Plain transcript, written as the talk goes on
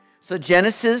So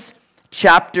Genesis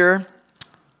chapter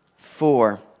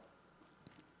 4.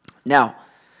 Now,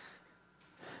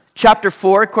 chapter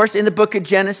 4, of course, in the book of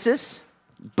Genesis,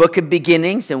 book of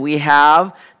beginnings, and we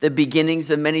have the beginnings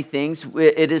of many things.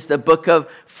 It is the book of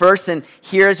firsts, and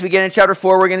here as we get into chapter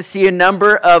 4, we're going to see a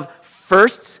number of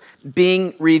firsts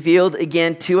being revealed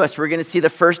again to us. We're going to see the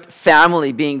first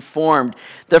family being formed,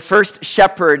 the first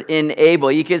shepherd in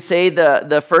Abel. You could say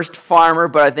the first farmer,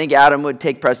 but I think Adam would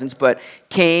take precedence, but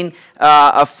Cain,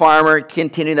 a farmer,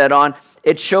 continue that on.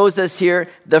 It shows us here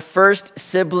the first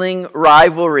sibling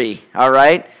rivalry, all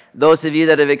right? Those of you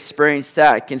that have experienced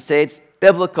that can say it's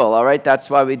biblical, all right? That's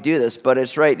why we do this, but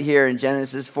it's right here in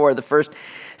Genesis 4, the first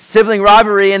sibling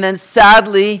rivalry, and then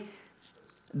sadly,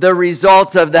 the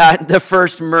result of that, the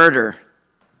first murder.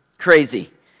 Crazy.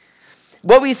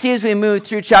 What we see as we move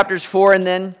through chapters 4 and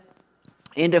then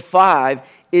into 5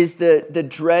 is the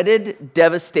dreaded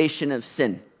devastation of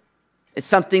sin. It's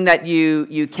something that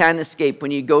you can't escape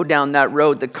when you go down that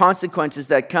road, the consequences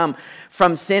that come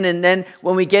from sin. And then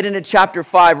when we get into chapter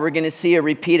 5, we're going to see a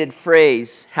repeated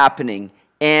phrase happening.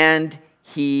 And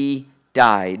he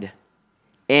died.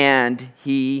 And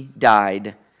he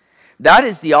died. That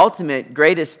is the ultimate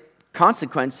greatest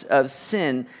consequence of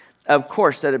sin, of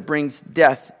course, that it brings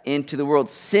death into the world.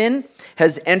 Sin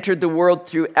has entered the world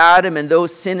through Adam, and though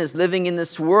sin is living in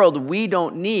this world, we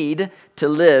don't need to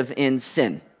live in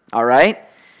sin, all right?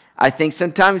 I think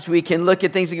sometimes we can look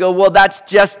at things and go, well, that's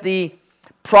just the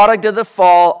product of the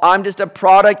fall. I'm just a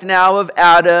product now of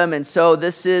Adam, and so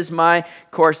this is my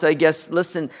course, I guess.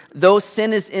 Listen, though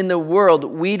sin is in the world,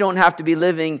 we don't have to be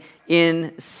living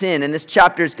in sin. And this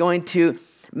chapter is going to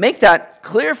make that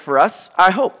clear for us,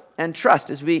 I hope, and trust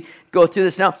as we go through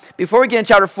this. Now, before we get in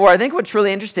chapter 4, I think what's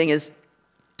really interesting is,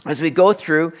 as we go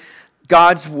through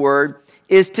God's Word,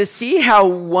 is to see how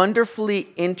wonderfully,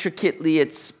 intricately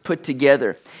it's put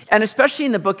together. And especially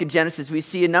in the book of Genesis, we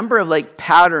see a number of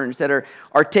patterns that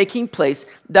are taking place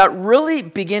that really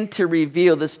begin to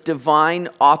reveal this divine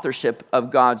authorship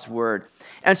of God's Word.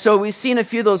 And so we've seen a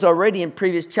few of those already in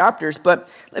previous chapters, but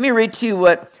let me read to you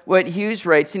what Hughes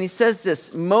writes, and he says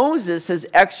this: Moses has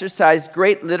exercised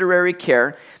great literary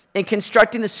care in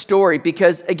constructing the story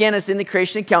because, again, as in the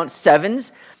creation account,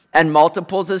 sevens and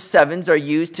multiples of sevens are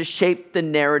used to shape the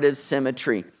narrative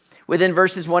symmetry. Within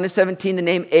verses 1 to 17, the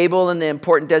name Abel and the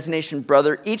important designation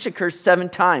brother each occurs 7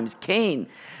 times. Cain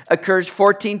occurs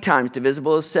 14 times,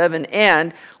 divisible as 7.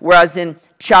 And whereas in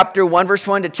chapter 1, verse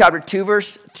 1 to chapter 2,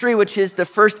 verse 3, which is the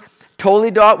first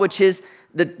toledot, which is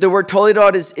the word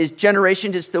toledot is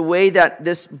generation, just the way that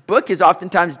this book is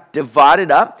oftentimes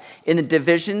divided up in the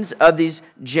divisions of these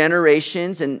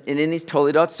generations and in these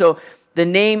toledots. So the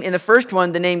name, in the first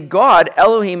one, the name God,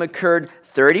 Elohim, occurred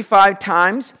 35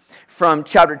 times from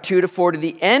chapter 2 to 4 to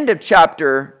the end of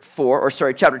chapter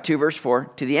 2, verse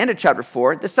 4, to the end of chapter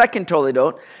 4. The second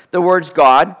toledot, the words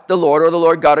God, the Lord, or the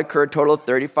Lord God occurred a total of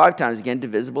 35 times, again,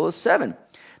 divisible as 7.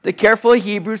 The careful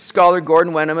Hebrew scholar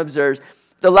Gordon Wenham observes,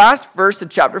 the last verse of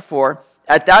chapter 4,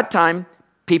 at that time,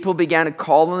 people began to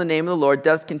call on the name of the Lord,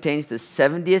 thus contains the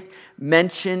 70th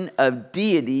mention of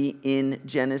deity in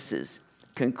Genesis.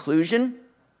 Conclusion,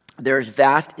 there is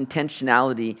vast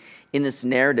intentionality in this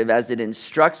narrative as it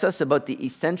instructs us about the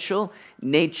essential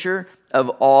nature of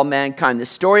all mankind. The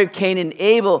story of Cain and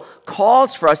Abel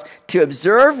calls for us to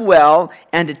observe well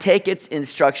and to take its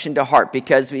instruction to heart,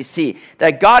 because we see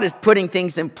that God is putting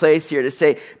things in place here to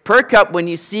say, perk up when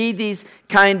you see these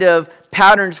kind of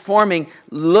patterns forming,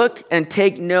 look and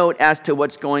take note as to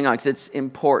what's going on, because it's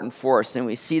important for us. And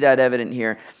we see that evident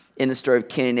here in the story of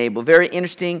Cain and Abel. Very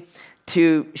interesting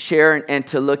to share and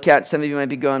to look at. Some of you might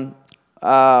be going,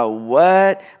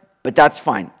 what? But that's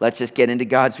fine. Let's just get into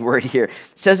God's Word here. It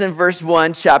says in verse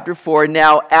 1, chapter 4,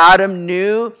 now Adam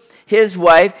knew his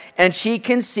wife, and she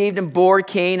conceived and bore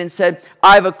Cain and said,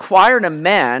 I've acquired a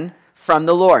man from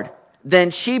the Lord. Then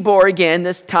she bore again,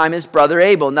 this time his brother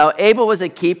Abel. Now Abel was a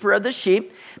keeper of the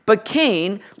sheep, but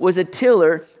Cain was a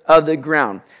tiller of the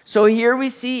ground. So here we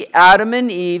see Adam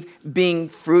and Eve being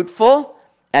fruitful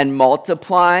and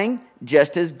multiplying,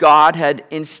 just as God had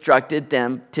instructed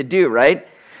them to do, right?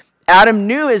 Adam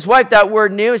knew his wife. That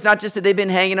word knew is not just that they've been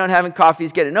hanging out, having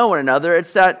coffees, getting to know one another.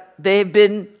 It's that they've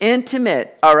been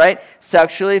intimate, all right?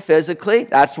 Sexually, physically.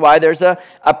 That's why there's a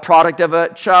product of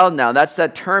a child now. That's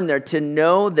that term there. To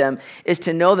know them is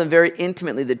to know them very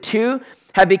intimately. The two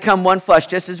have become one flesh,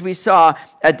 just as we saw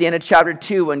at the end of chapter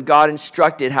 2 when God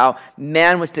instructed how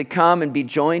man was to come and be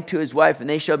joined to his wife, and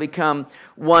they shall become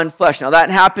one flesh. Now that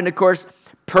happened, of course,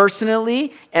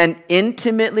 personally and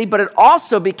intimately, but it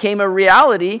also became a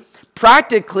reality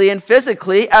practically and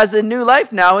physically as a new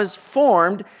life now is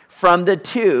formed from the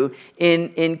two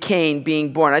in Cain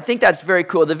being born. I think that's very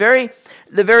cool. The very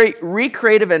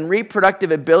recreative and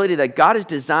reproductive ability that God has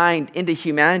designed into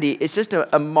humanity is just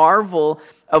a marvel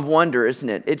of wonder, isn't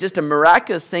it? It's just a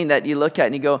miraculous thing that you look at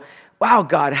and you go, wow,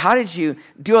 God, how did you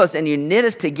do us? And you knit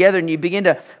us together and you begin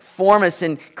to form us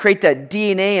and create that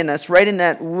DNA in us right in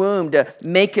that womb to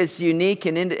make us unique.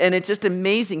 And it's just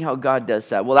amazing how God does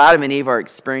that. Well, Adam and Eve are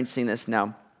experiencing this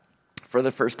now for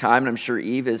the first time. And I'm sure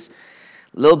Eve is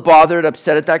a little bothered,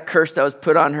 upset at that curse that was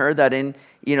put on her, that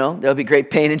there'll be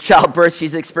great pain in childbirth.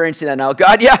 She's experiencing that now.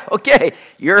 God, yeah, okay,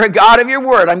 you're a God of your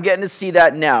word. I'm getting to see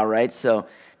that now, right? So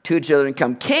 2 children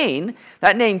come. Cain,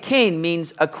 that name Cain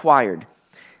means acquired.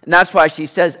 And that's why she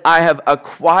says, I have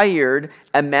acquired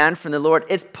a man from the Lord.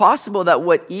 It's possible that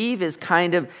what Eve is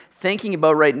kind of thinking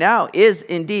about right now is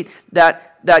indeed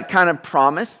that kind of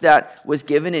promise that was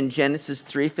given in Genesis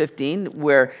 3:15,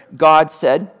 where God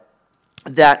said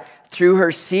that through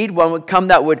her seed, one would come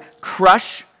that would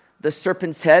crush the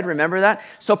serpent's head. Remember that?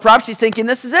 So perhaps she's thinking,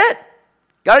 this is it.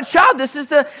 Got a child. This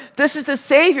is the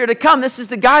Savior to come. This is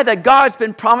the guy that God's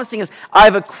been promising us.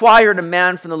 I've acquired a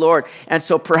man from the Lord. And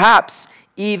so perhaps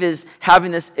Eve is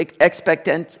having this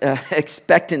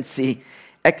expectancy.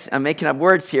 I'm making up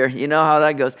words here. You know how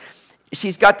that goes.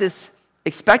 She's got this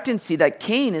expectancy that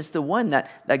Cain is the one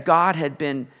that God had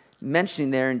been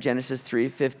mentioning there in Genesis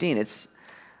 3:15. It's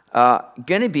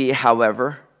going to be,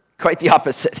 however, quite the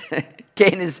opposite.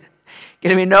 Cain is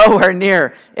going to be nowhere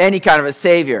near any kind of a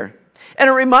Savior. And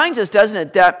it reminds us, doesn't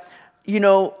it, that,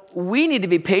 we need to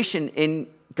be patient in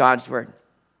God's word.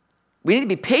 We need to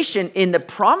be patient in the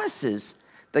promises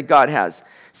that God has.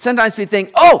 Sometimes we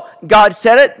think, oh, God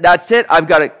said it, that's it, I've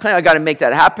got to make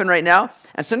that happen right now.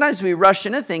 And sometimes we rush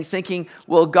into things thinking,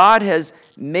 well, God has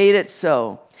made it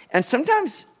so. And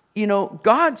sometimes,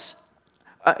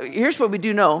 here's what we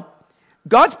do know.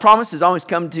 God's promises always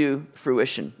come to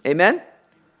fruition. Amen?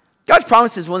 God's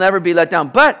promises will never be let down,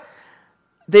 but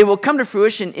they will come to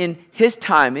fruition in His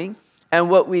timing. And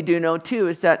what we do know, too,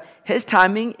 is that His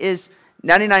timing is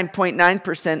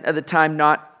 99.9% of the time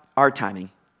not our timing.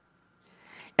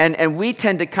 And we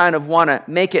tend to kind of want to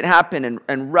make it happen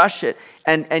and rush it.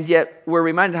 And yet we're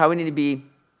reminded how we need to be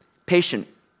patient.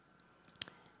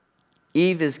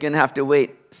 Eve is going to have to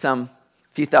wait some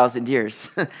few thousand years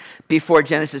before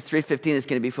Genesis 3:15 is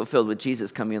going to be fulfilled with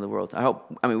Jesus coming in the world.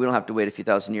 We don't have to wait a few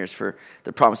thousand years for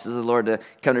the promises of the Lord to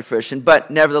come to fruition. But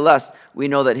nevertheless, we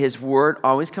know that His word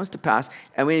always comes to pass,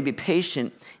 and we need to be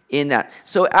patient in that.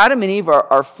 So Adam and Eve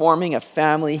are forming a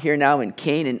family here now in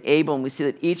Cain and Abel, and we see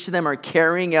that each of them are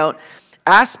carrying out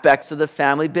aspects of the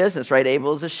family business, right?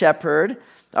 Abel's a shepherd,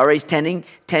 or he's tending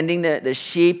the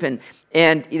sheep, and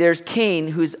there's Cain,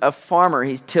 who's a farmer.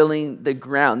 He's tilling the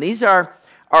ground. These are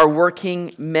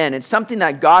working men. It's something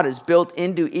that God has built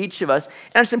into each of us.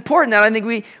 And it's important that I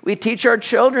think we teach our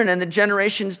children and the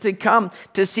generations to come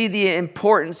to see the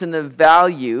importance and the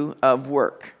value of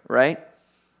work, right?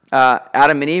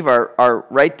 Adam and Eve are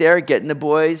right there getting the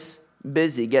boys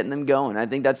busy, getting them going. I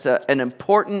think that's an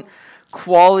important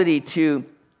quality to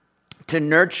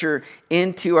nurture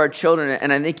into our children.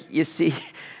 And I think you see,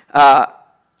 and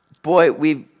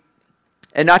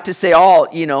not to say all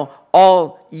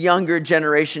younger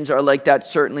generations are like that,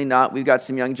 certainly not. We've got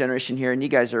some young generation here, and you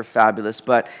guys are fabulous.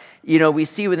 But, we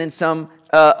see within some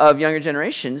of younger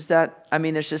generations that,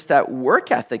 there's just that work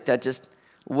ethic that just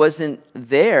wasn't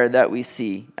there that we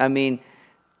see. I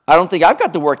don't think I've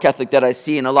got the work ethic that I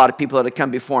see in a lot of people that have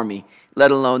come before me,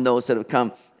 let alone those that have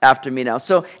come after me now.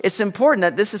 So it's important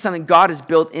that this is something God has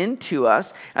built into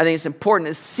us. I think it's important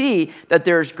to see that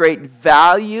there's great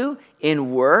value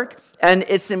in work. And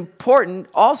it's important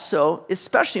also,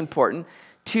 especially important,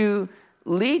 to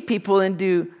lead people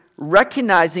into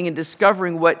recognizing and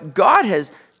discovering what God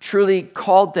has truly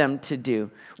called them to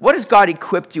do. What has God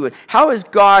equipped you with? How has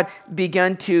God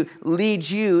begun to lead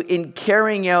you in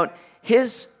carrying out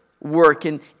His work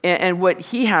and what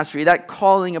He has for you, that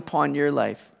calling upon your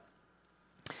life?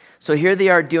 So here they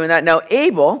are doing that. Now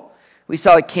Abel, we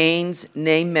saw Cain's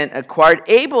name meant acquired.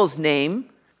 Abel's name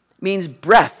means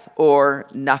breath or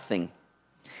nothing.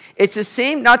 It's the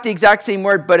same, not the exact same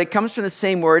word, but it comes from the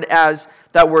same word as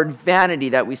that word vanity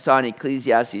that we saw in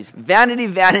Ecclesiastes. Vanity,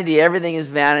 vanity, everything is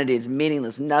vanity. It's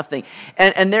meaningless, nothing.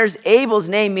 And there's Abel's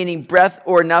name meaning breath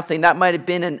or nothing. That might have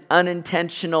been an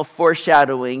unintentional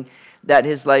foreshadowing that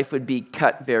his life would be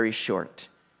cut very short.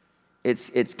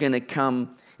 It's going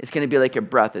to be like a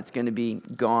breath. It's going to be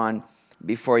gone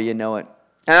before you know it.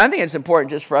 And I think it's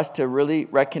important just for us to really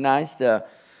recognize that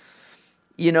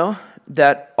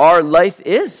our life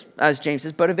is, as James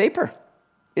says, but a vapor.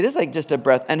 It is like just a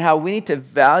breath, and how we need to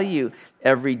value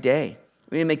every day.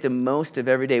 We need to make the most of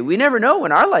every day. We never know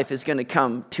when our life is going to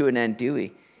come to an end, do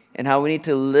we? And how we need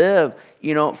to live,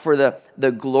 for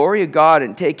the glory of God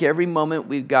and take every moment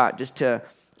we've got just to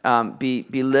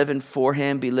be living for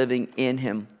him, be living in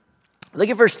him. Look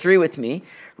at verse 3 with me.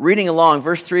 Reading along,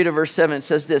 verse 3 to verse 7, it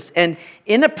says this, "And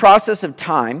in the process of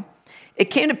time, it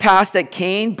came to pass that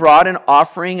Cain brought an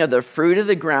offering of the fruit of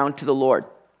the ground to the Lord.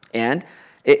 And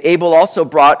Abel also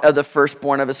brought of the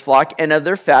firstborn of his flock and of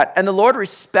their fat. And the Lord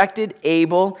respected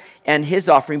Abel and his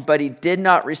offering, but he did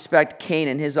not respect Cain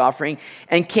and his offering.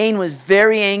 And Cain was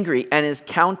very angry, and his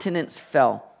countenance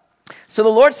fell. So the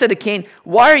Lord said to Cain,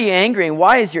 'Why are you angry, and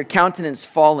why is your countenance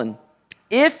fallen?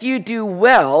 If you do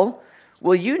well,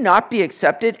 will you not be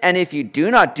accepted? And if you do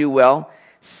not do well,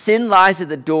 sin lies at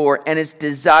the door, and its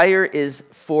desire is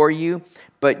for you,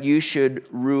 but you should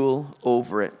rule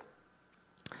over it.'"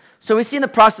 So we see in the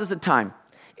process of time.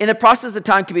 In the process of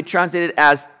time can be translated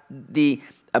as the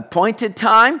appointed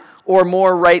time, or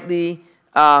more rightly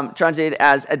translated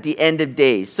as at the end of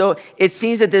days. So it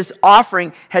seems that this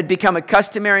offering had become a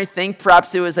customary thing.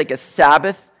 Perhaps it was like a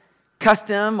Sabbath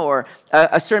custom, or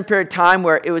a certain period of time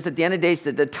where it was at the end of days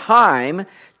that the time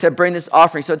to bring this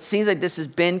offering. So it seems like this has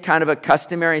been kind of a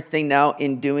customary thing now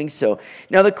in doing so.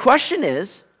 Now the question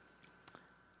is,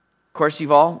 of course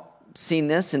you've all seen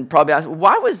this and probably asked,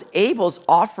 why was Abel's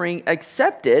offering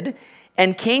accepted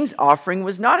and Cain's offering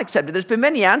was not accepted? There's been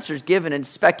many answers given and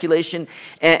speculation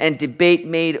and debate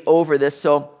made over this,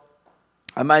 so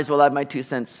I might as well add my 2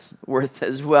 cents worth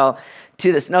as well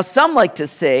to this. Now, some like to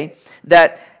say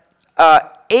that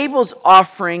Abel's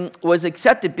offering was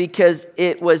accepted because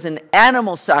it was an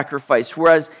animal sacrifice,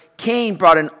 whereas Cain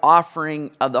brought an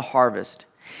offering of the harvest.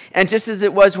 And just as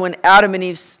it was when Adam and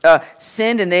Eve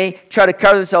sinned and they tried to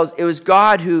cover themselves, it was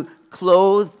God who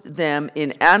clothed them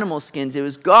in animal skins. It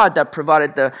was God that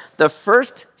provided the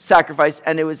first sacrifice,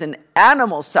 and it was an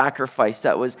animal sacrifice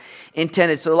that was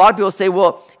intended. So a lot of people say,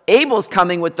 well, Abel's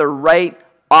coming with the right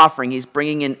offering. He's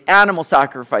bringing an animal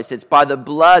sacrifice. It's by the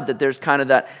blood that there's kind of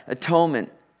that atonement.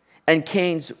 And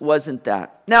Cain's wasn't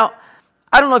that. Now,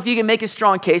 I don't know if you can make a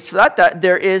strong case for that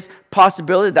there is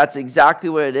possibility that's exactly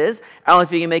what it is. I don't know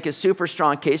if you can make a super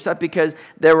strong case for that, because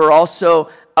there were also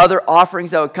other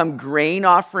offerings that would come, grain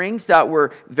offerings that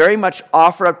were very much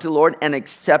offered up to the Lord and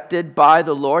accepted by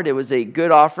the Lord. It was a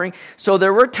good offering. So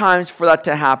there were times for that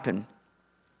to happen.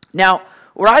 Now,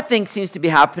 what I think seems to be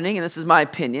happening, and this is my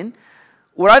opinion,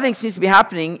 what I think seems to be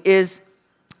happening is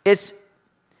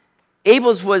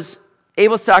Abel's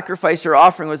sacrifice or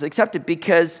offering was accepted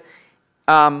because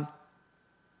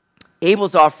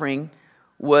Abel's offering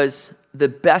was the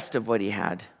best of what he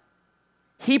had.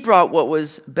 He brought what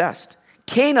was best.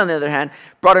 Cain, on the other hand,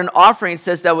 brought an offering, it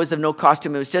says, that was of no cost to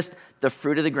him. It was just the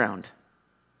fruit of the ground,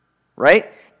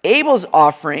 right? Abel's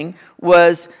offering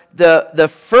was the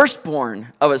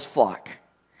firstborn of his flock.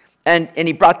 And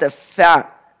he brought their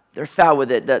fat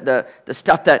with it, the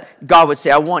stuff that God would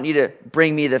say, I want you to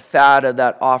bring me the fat of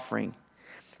that offering.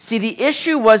 See, the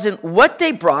issue wasn't what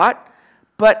they brought,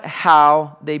 but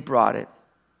how they brought it.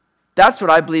 That's what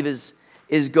I believe is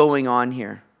going on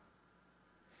here.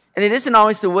 And it isn't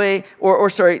always the way,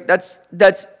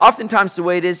 that's oftentimes the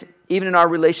way it is even in our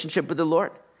relationship with the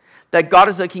Lord. That God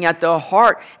is looking at the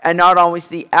heart and not always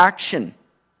the action.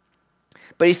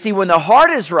 But you see, when the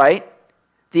heart is right,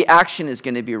 the action is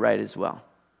going to be right as well.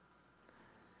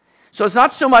 So it's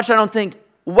not so much, I don't think,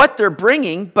 what they're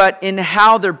bringing, but in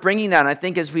how they're bringing that. And I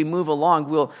think as we move along,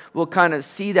 we'll kind of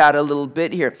see that a little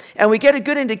bit here. And we get a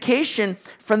good indication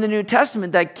from the New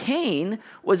Testament that Cain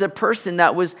was a person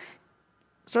that was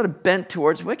sort of bent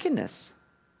towards wickedness.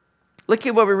 Look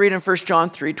at what we read in 1 John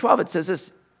 3:12. It says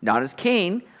this, not as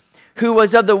Cain, who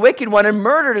was of the wicked one and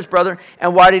murdered his brother.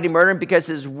 And why did he murder him? Because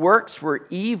his works were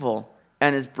evil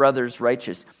and his brother's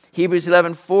righteous. Hebrews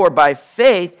 11:4, by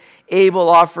faith, Abel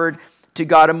offered to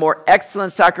God a more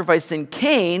excellent sacrifice than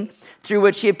Cain, through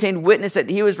which he obtained witness that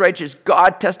he was righteous,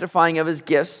 God testifying of his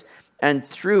gifts, and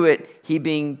through it, he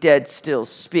being dead still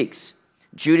speaks.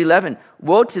 Jude 11,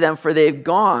 woe to them, for they have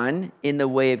gone in the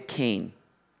way of Cain,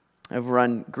 have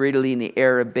run greedily in the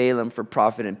error of Balaam for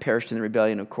profit, and perished in the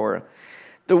rebellion of Korah.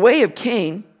 The way of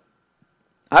Cain,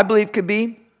 I believe, could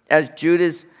be, as Jude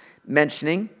is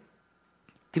mentioning,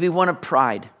 could be one of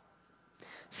pride.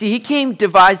 See, he came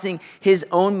devising his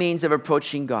own means of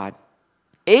approaching God.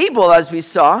 Abel, as we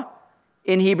saw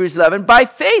in Hebrews 11, by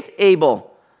faith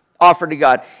Abel offered to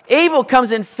God. Abel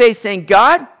comes in faith saying,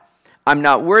 God, I'm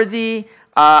not worthy.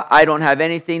 I don't have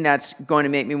anything that's going to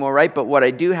make me more right, but what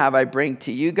I do have, I bring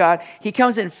to you, God. He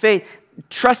comes in faith,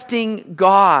 trusting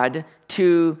God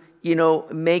to,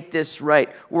 make this right.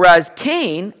 Whereas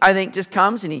Cain, I think, just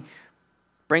comes and he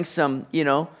brings some,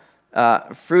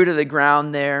 fruit of the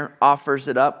ground there, offers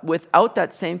it up, without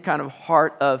that same kind of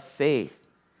heart of faith.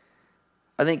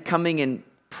 I think coming in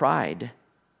pride,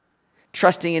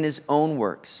 trusting in his own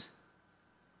works.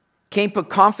 Cain put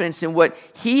confidence in what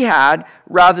he had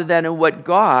rather than in what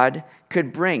God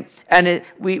could bring. And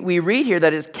we read here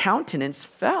that his countenance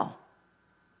fell.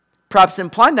 Perhaps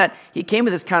implying that he came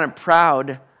with this kind of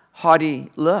proud, haughty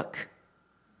look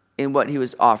in what he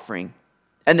was offering.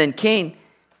 And then Cain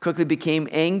quickly became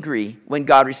angry when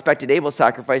God respected Abel's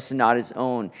sacrifice and not his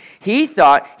own. He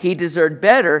thought he deserved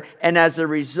better, and as a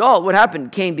result, what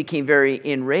happened? Cain became very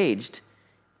enraged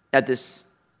at this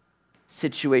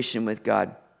situation with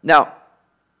God. Now,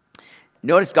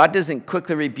 notice God doesn't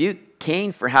quickly rebuke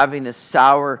Cain for having this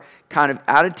sour kind of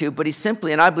attitude, but he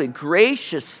simply, and I believe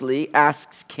graciously,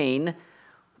 asks Cain,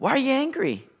 why are you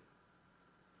angry?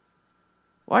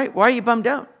 Why are you bummed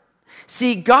out?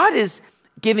 See, God is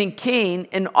giving Cain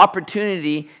an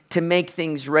opportunity to make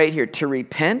things right here, to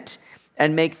repent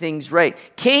and make things right.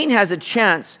 Cain has a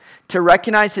chance to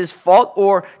recognize his fault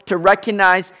or to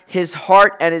recognize his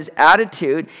heart and his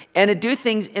attitude and to do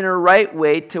things in a right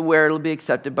way to where it'll be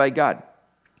accepted by God.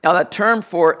 Now, that term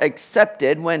for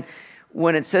accepted, when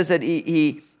it says that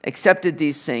he accepted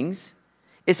these things,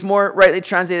 it's more rightly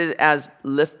translated as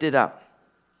lifted up.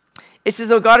 It's as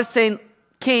though God is saying,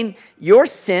 Cain, your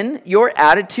sin, your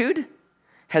attitude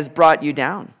has brought you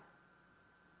down.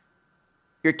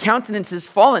 Your countenance is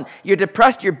fallen. You're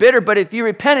depressed, you're bitter, but if you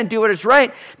repent and do what is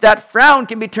right, that frown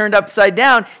can be turned upside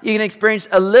down. You can experience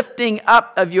a lifting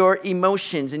up of your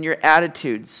emotions and your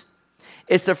attitudes.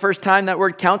 It's the first time that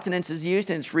word countenance is used,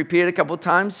 and it's repeated a couple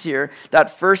times here.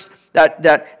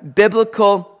 That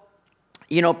biblical,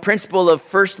 principle of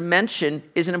first mention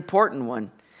is an important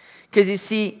one. Because you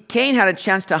see, Cain had a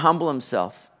chance to humble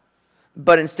himself.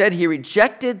 But instead, he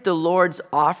rejected the Lord's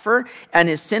offer, and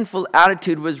his sinful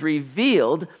attitude was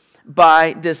revealed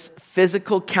by this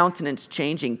physical countenance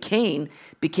changing. Cain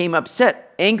became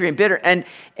upset, angry, and bitter,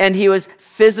 and he was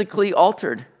physically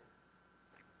altered.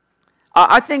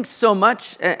 I think so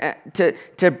much,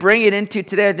 to bring it into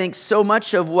today, I think so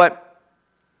much of what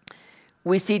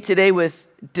we see today with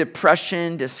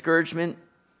depression, discouragement,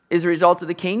 is a result of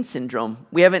the Cain syndrome.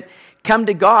 We haven't come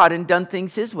to God and done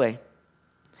things his way.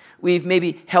 We've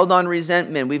maybe held on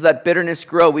resentment. We've let bitterness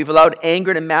grow. We've allowed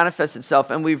anger to manifest itself.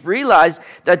 And we've realized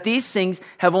that these things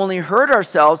have only hurt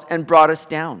ourselves and brought us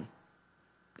down.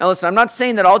 Now listen, I'm not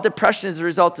saying that all depression is a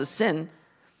result of sin,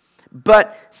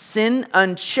 but sin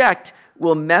unchecked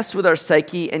will mess with our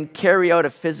psyche and carry out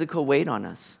a physical weight on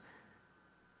us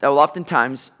that will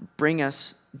oftentimes bring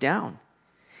us down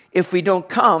if we don't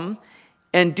come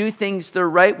and do things the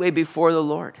right way before the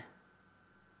Lord,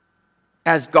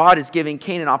 as God is giving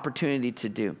Cain an opportunity to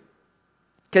do.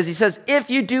 Because he says, if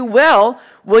you do well,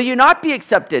 will you not be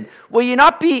accepted? Will you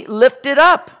not be lifted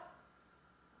up?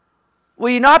 Will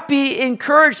you not be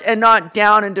encouraged and not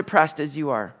down and depressed as you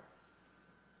are?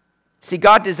 See,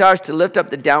 God desires to lift up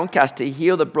the downcast, to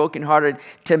heal the brokenhearted,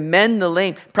 to mend the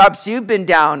lame. Perhaps you've been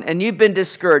down and you've been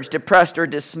discouraged, depressed, or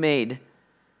dismayed.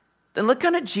 Then look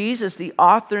unto Jesus, the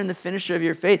author and the finisher of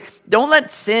your faith. Don't let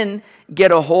sin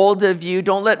get a hold of you.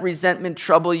 Don't let resentment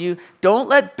trouble you. Don't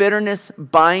let bitterness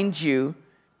bind you.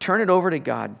 Turn it over to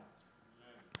God.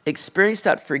 Experience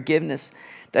that forgiveness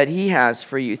that he has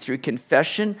for you through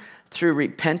confession, through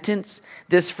repentance.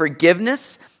 This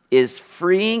forgiveness is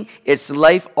freeing. It's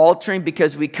life-altering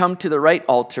because we come to the right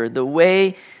altar, the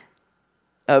way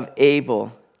of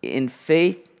Abel, in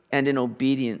faith and in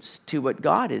obedience to what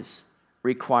God is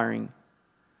requiring,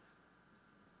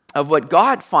 of what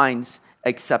God finds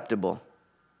acceptable.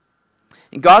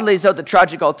 And God lays out the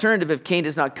tragic alternative if Cain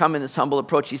does not come in this humble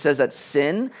approach. He says that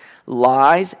sin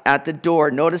lies at the door.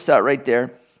 Notice that right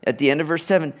there at the end of verse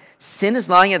 7. Sin is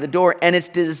lying at the door, and its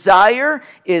desire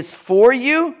is for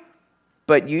you,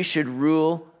 but you should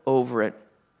rule over it.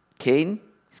 Cain,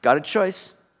 he's got a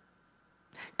choice.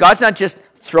 God's not just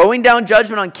throwing down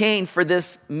judgment on Cain for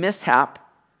this mishap.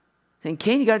 And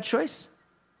Cain, you got a choice.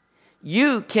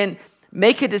 You can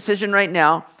make a decision right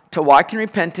now to walk in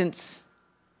repentance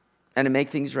and to make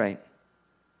things right.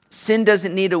 Sin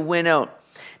doesn't need to win out.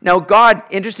 Now, God,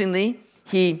 interestingly,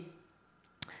 he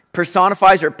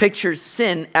personifies or pictures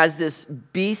sin as this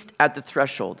beast at the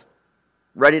threshold,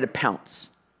 ready to pounce,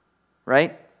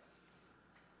 right?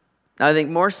 Now, I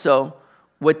think more so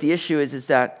what the issue is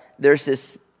that there's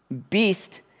this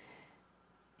beast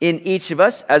in each of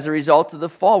us as a result of the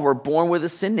fall. We're born with a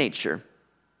sin nature.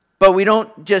 But we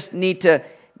don't just need to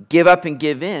give up and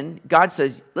give in. God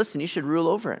says, listen, you should rule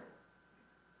over it.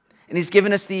 And he's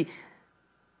given us the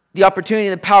opportunity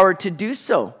and the power to do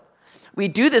so. We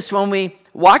do this when we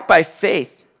walk by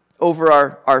faith over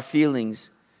our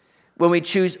feelings, when we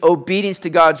choose obedience to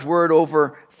God's word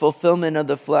over fulfillment of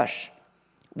the flesh.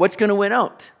 What's going to win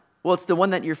out? Well, it's the one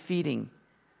that you're feeding.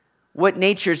 What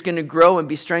nature is going to grow and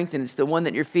be strengthened? It's the one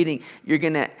that you're feeding. You're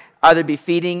going to either be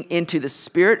feeding into the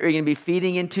spirit or you're going to be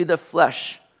feeding into the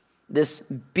flesh. This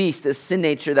beast, this sin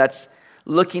nature that's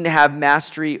looking to have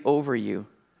mastery over you.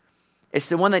 It's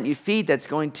the one that you feed that's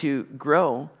going to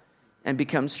grow and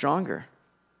become stronger.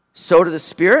 Sow to the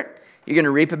spirit, you're going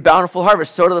to reap a bountiful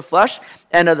harvest. Sow to the flesh,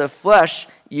 and of the flesh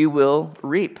you will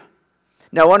reap.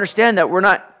 Now understand that we're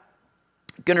not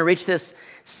going to reach this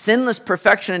sinless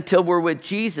perfection until we're with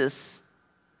Jesus.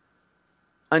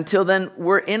 Until then,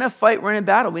 we're in a fight, we're in a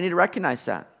battle. We need to recognize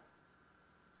that.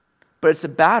 But it's a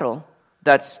battle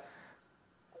that's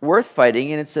worth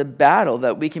fighting, and it's a battle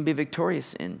that we can be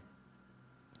victorious in.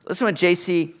 Listen to what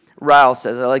J.C. Ryle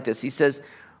says. I like this. He says,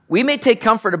 "We may take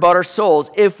comfort about our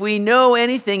souls if we know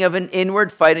anything of an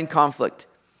inward fight and conflict.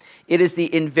 It is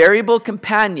the invariable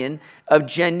companion of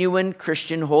genuine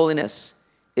Christian holiness.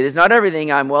 It is not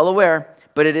everything, I'm well aware,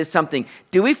 but it is something.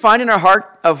 Do we find in our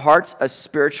heart of hearts a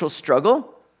spiritual struggle?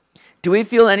 Do we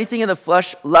feel anything in the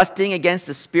flesh lusting against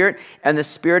the spirit and the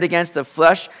spirit against the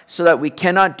flesh so that we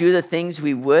cannot do the things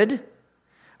we would?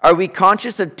 Are we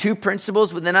conscious of two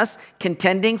principles within us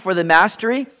contending for the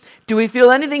mastery? Do we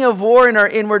feel anything of war in our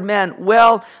inward man?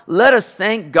 Well, let us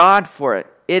thank God for it.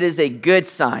 It is a good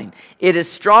sign. It is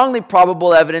strongly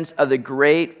probable evidence of the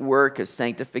great work of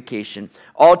sanctification.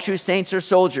 All true saints are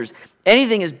soldiers.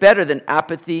 Anything is better than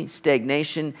apathy,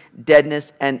 stagnation,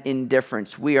 deadness, and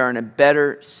indifference. We are in a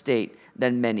better state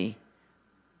than many.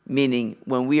 Meaning,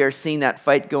 when we are seeing that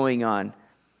fight going on,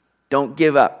 don't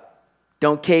give up.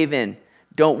 Don't cave in.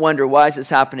 Don't wonder, why is this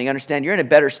happening? Understand, you're in a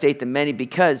better state than many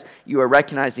because you are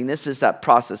recognizing this is that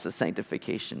process of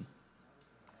sanctification.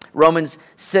 Romans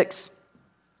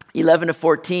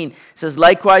 6:11-14 says,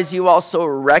 "Likewise you also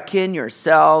reckon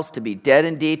yourselves to be dead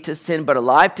indeed to sin, but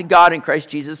alive to God in Christ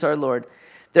Jesus our Lord.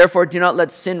 Therefore do not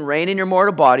let sin reign in your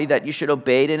mortal body, that you should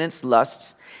obey it in its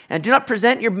lusts. And do not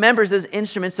present your members as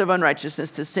instruments of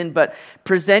unrighteousness to sin, but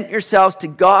present yourselves to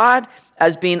God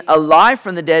as being alive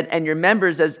from the dead, and your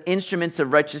members as instruments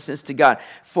of righteousness to God.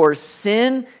 For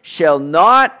sin shall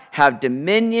not have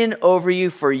dominion over you,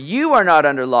 for you are not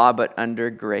under law, but under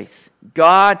grace."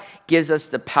 God gives us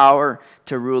the power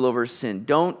to rule over sin.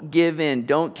 Don't give in.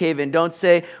 Don't cave in. Don't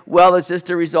say, well, it's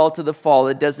just a result of the fall.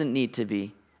 It doesn't need to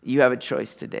be. You have a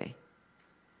choice today.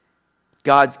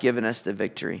 God's given us the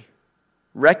victory.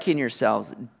 Reckon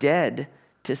yourselves dead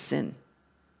to sin.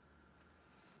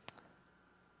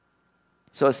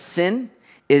 So if sin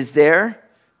is there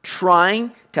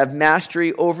trying to have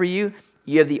mastery over you,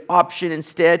 you have the option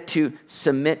instead to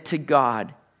submit to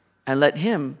God and let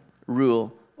Him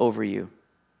rule over you.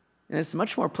 And it's a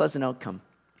much more pleasant outcome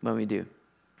when we do.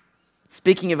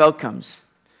 Speaking of outcomes,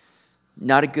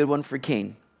 not a good one for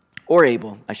Cain, or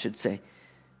Abel, I should say.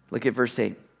 Look at verse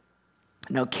 8.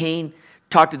 Now Cain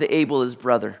talked to Abel, his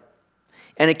brother.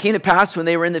 And it came to pass when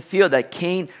they were in the field that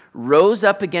Cain rose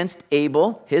up against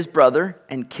Abel, his brother,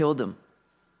 and killed him.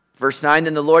 Verse 9,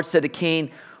 then the Lord said to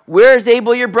Cain, "Where is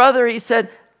Abel your brother?" He said,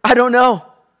 "I don't know.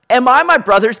 Am I my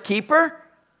brother's keeper?"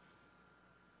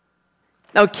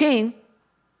 Now Cain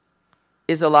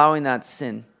is allowing that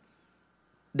sin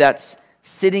that's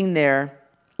sitting there,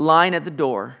 lying at the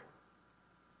door.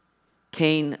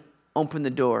 Cain opened the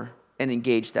door and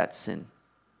engaged that sin.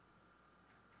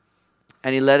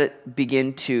 And he let it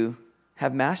begin to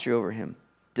have mastery over him.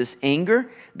 This anger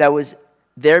that was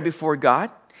there before God,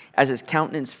 as his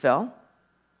countenance fell,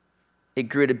 it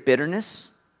grew to bitterness.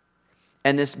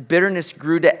 And this bitterness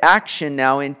grew to action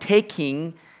now in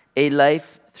taking a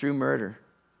life through murder.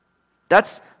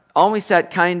 That's always that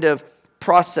kind of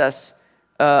process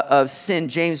of sin.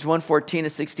 James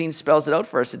 1:14-16 spells it out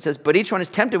for us. It says, "But each one is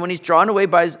tempted when he's drawn away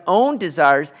by his own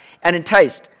desires and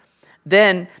enticed.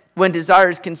 Then when desire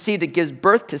is conceived, it gives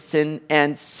birth to sin,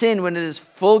 and sin, when it is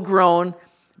full grown,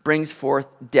 brings forth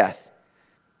death.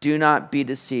 Do not be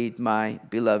deceived, my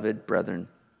beloved brethren."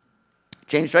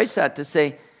 James writes that to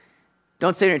say,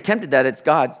 don't say you're tempted that it's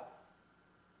God.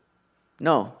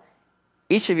 No.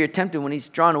 Each of you are tempted when he's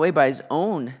drawn away by his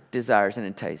own desires and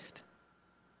enticed.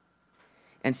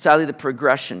 And sadly, the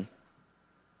progression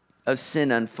of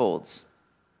sin unfolds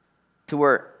to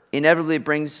where inevitably it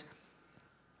brings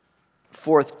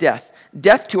forth death.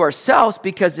 Death to ourselves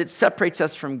because it separates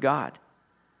us from God.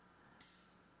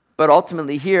 But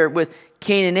ultimately here with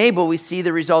Cain and Abel, we see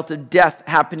the result of death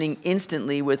happening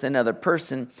instantly with another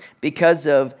person because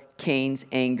of Cain's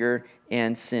anger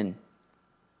and sin.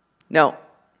 Now,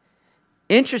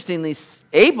 interestingly,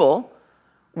 Abel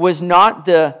was not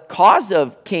the cause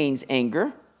of Cain's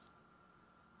anger,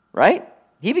 right?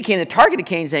 He became the target of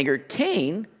Cain's anger.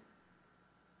 Cain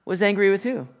was angry with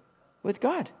who? With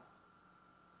God.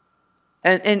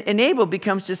 And Abel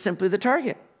becomes just simply the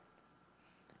target.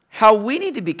 How we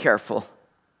need to be careful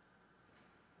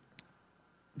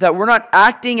that we're not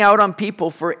acting out on people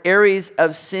for areas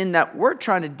of sin that we're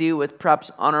trying to deal with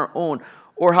perhaps on our own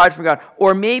or hide from God.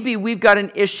 Or maybe we've got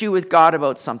an issue with God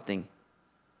about something.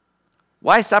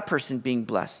 Why is that person being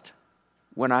blessed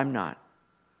when I'm not?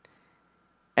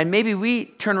 And maybe we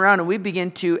turn around and we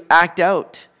begin to act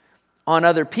out on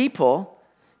other people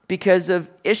because of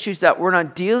issues that we're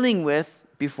not dealing with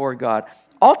before God.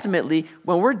 Ultimately,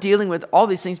 when we're dealing with all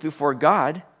these things before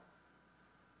God,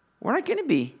 we're not going to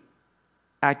be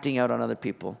acting out on other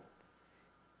people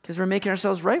because we're making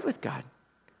ourselves right with God.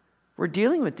 We're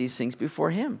dealing with these things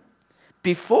before Him,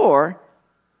 before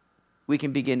we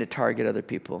can begin to target other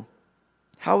people.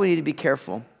 How we need to be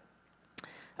careful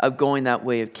of going that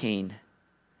way of Cain.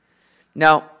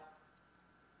 Now,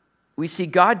 we see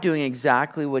God doing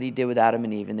exactly what He did with Adam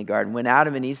and Eve in the garden. When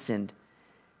Adam and Eve sinned,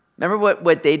 remember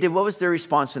what they did? What was their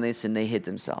response when they sinned? They hid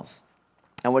themselves.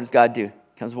 And what does God do?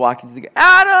 He comes walking to the garden.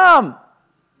 Adam!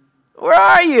 Where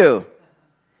are you?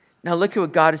 Now look at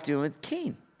what God is doing with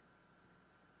Cain.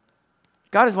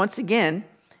 God is once again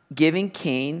giving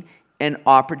Cain an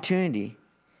opportunity.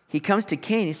 He comes to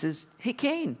Cain. He says, hey,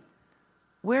 Cain,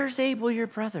 where's Abel, your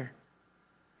brother?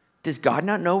 Does God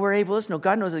not know where Abel is? No,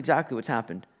 God knows exactly what's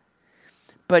happened.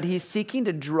 But He's seeking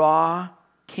to draw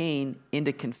Cain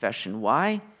into confession.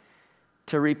 Why?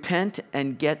 To repent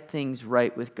and get things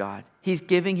right with God. He's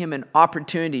giving him an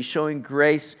opportunity, showing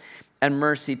grace and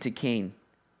mercy to Cain.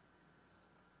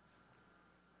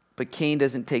 But Cain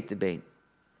doesn't take the bait.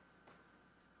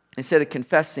 Instead of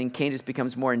confessing, Cain just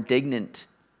becomes more indignant.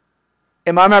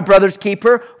 Am I my brother's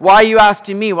keeper? Why are you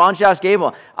asking me? Why don't you ask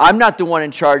Abel? I'm not the one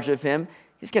in charge of him.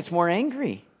 He just gets more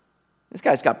angry. This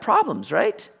guy's got problems,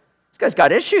 right? This guy's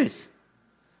got issues.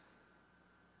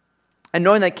 And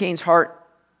knowing that Cain's heart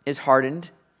is hardened,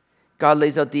 God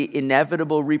lays out the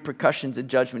inevitable repercussions of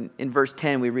judgment. In verse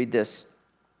 10, we read this.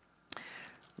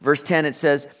 Verse 10, it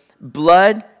says,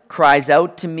 blood cries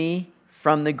out to me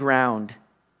from the ground.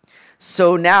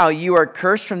 So now you are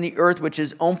cursed from the earth, which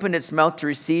has opened its mouth to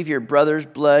receive your brother's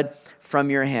blood from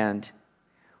your hand.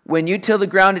 When you till the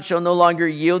ground, it shall no longer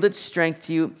yield its strength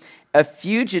to you. A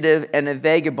fugitive and a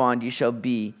vagabond you shall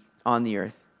be on the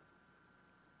earth.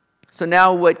 So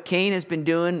now what Cain has been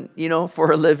doing,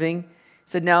 for a living,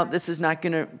 said now this is not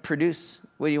going to produce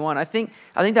what you want. I think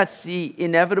that's the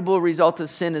inevitable result of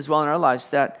sin as well in our lives,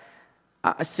 that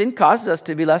sin causes us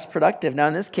to be less productive. Now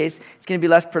in this case, it's going to be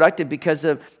less productive because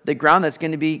of the ground that's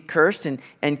going to be cursed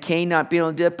and Cain not being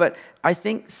able to do it. But I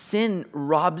think sin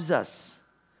robs us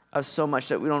of so much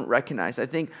that we don't recognize. I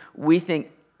think we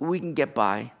can get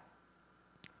by.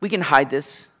 We can hide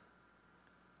this.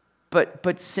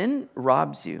 But sin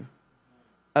robs you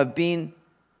of being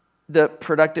the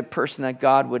productive person that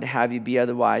God would have you be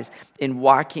otherwise, in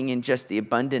walking in just the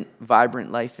abundant,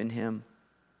 vibrant life in Him.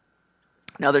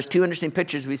 Now, there's two interesting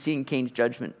pictures we see in Cain's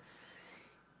judgment.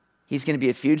 He's going to be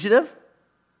a fugitive,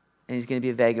 and he's going to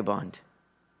be a vagabond.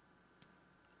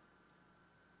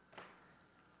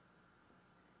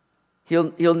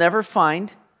 He'll never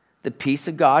find the peace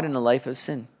of God in a life of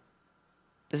sin.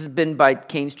 This has been by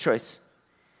Cain's choice.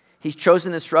 He's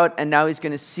chosen this route, and now he's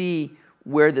going to see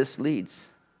where this leads.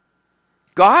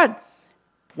 God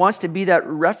wants to be that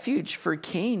refuge for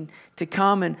Cain to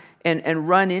come and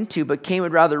run into, but Cain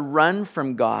would rather run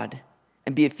from God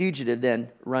and be a fugitive than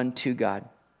run to God.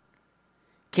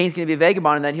 Cain's going to be a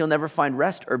vagabond in that he'll never find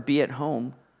rest or be at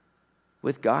home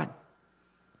with God.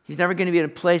 He's never going to be in a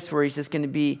place where he's just going to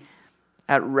be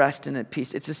at rest and at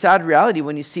peace. It's a sad reality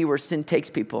when you see where sin takes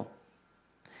people.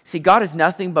 See, God has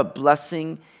nothing but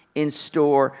blessing in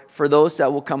store for those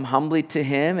that will come humbly to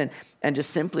Him and just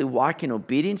simply walk in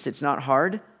obedience. It's not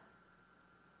hard.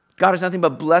 God has nothing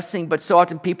but blessing, but so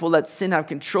often people let sin have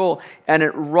control, and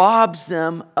it robs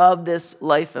them of this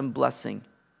life and blessing.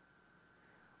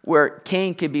 Where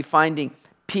Cain could be finding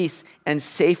peace and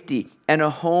safety and a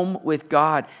home with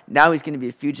God, now he's going to be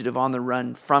a fugitive on the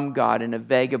run from God and a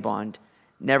vagabond,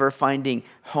 never finding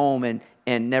home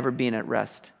and never being at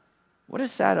rest. What a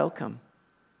sad outcome.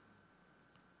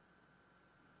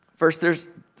 Verse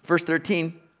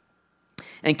 13,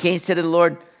 and Cain said to the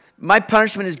Lord, my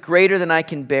punishment is greater than I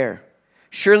can bear.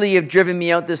 Surely you have driven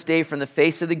me out this day from the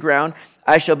face of the ground.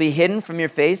 I shall be hidden from your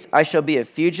face. I shall be a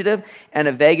fugitive and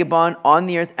a vagabond on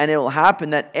the earth. And it will happen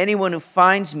that anyone who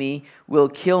finds me will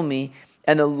kill me.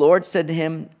 And the Lord said to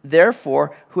him,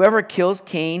 therefore, whoever kills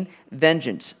Cain,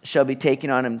 vengeance shall be taken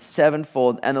on him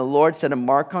sevenfold. And the Lord set a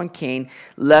mark on Cain,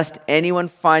 lest anyone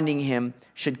finding him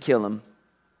should kill him.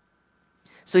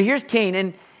 So here's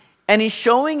Cain, and he's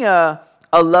showing a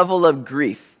level of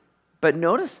grief. But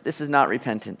notice this is not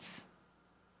repentance,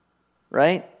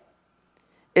 right?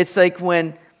 It's like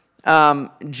when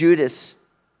Judas,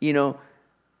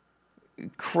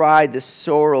 cried the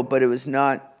sorrow, but it was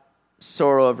not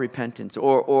sorrow of repentance.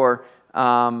 Or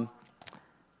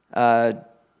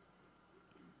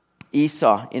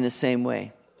Esau in the same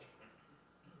way.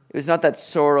 It was not that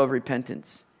sorrow of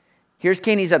repentance. Here's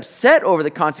Cain, he's upset over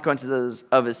the consequences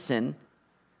of his sin,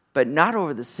 but not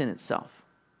over the sin itself.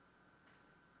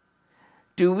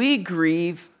 Do we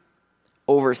grieve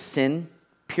over sin,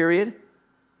 period?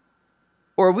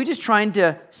 Or are we just trying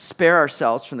to spare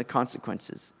ourselves from the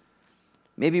consequences?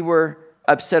 Maybe we're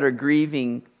upset or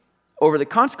grieving over the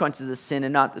consequences of sin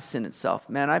and not the sin itself.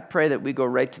 Man, I pray that we go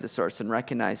right to the source and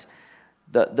recognize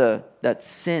that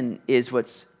sin is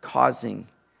what's causing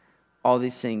all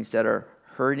these things that are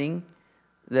hurting,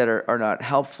 that are not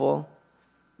helpful,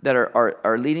 that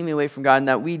are leading me away from God, and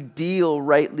that we deal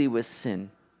rightly with sin.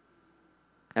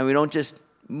 And we don't just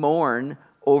mourn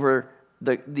over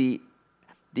the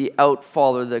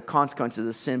outfall or the consequences of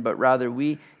the sin, but rather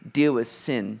we deal with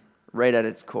sin right at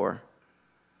its core.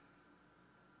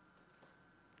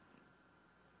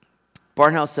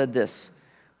 Barnhouse said this: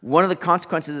 one of the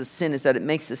consequences of sin is that it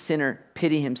makes the sinner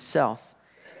pity himself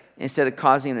instead of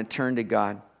causing him to turn to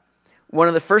God. One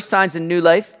of the first signs in new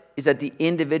life is that the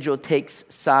individual takes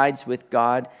sides with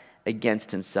God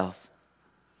against himself.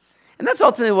 And that's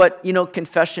ultimately what,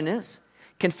 confession is.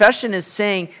 Confession is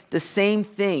saying the same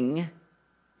thing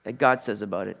that God says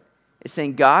about it. It's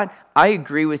saying, God, I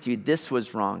agree with you. This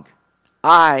was wrong.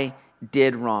 I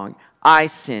did wrong. I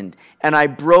sinned. And I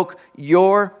broke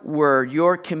your word,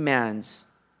 your commands.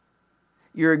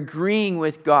 You're agreeing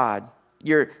with God.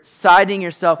 You're siding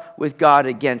yourself with God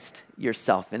against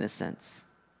yourself, in a sense.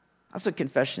 That's what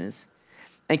confession is.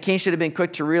 And Cain should have been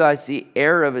quick to realize the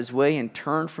error of his way and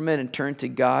turn from it and turn to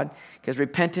God, because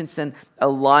repentance then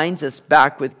aligns us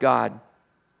back with God.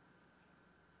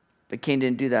 But Cain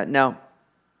didn't do that. Now,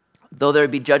 though there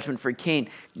would be judgment for Cain,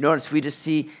 notice we just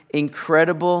see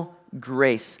incredible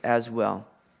grace as well.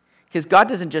 Because God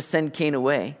doesn't just send Cain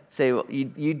away, say, well,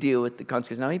 you deal with the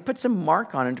consequences. No, he puts a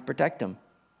mark on him to protect him.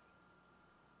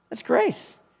 That's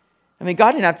grace. I mean,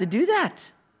 God didn't have to do that.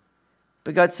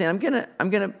 But God's saying, I'm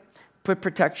gonna put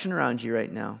protection around you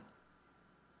right now.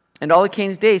 And all of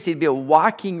Cain's days, he'd be a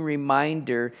walking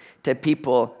reminder to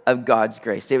people of God's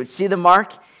grace. They would see the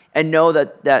mark and know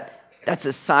that that's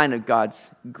a sign of God's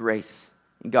grace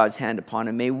and God's hand upon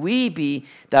him. May we be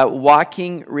that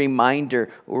walking reminder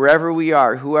wherever we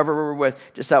are, whoever we're with,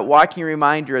 just that walking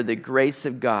reminder of the grace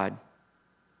of God.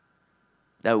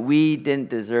 That we didn't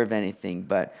deserve anything,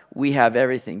 but we have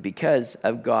everything because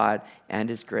of God and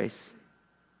his grace.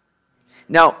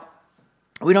 Now,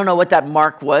 we don't know what that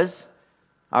mark was,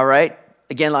 all right?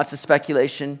 Again, lots of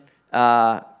speculation.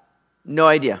 No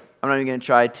idea. I'm not even going to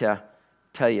try to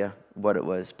tell you what it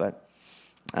was, but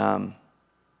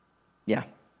yeah.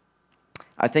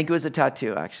 I think it was a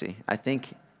tattoo, actually. I think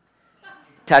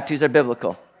tattoos are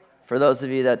biblical. For those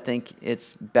of you that think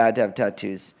it's bad to have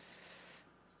tattoos,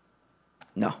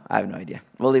 no, I have no idea.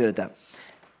 We'll leave it at that.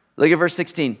 Look at verse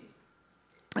 16.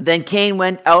 Then Cain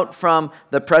went out from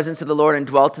the presence of the Lord and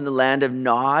dwelt in the land of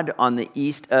Nod on the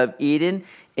east of Eden.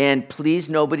 And please,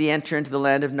 nobody enter into the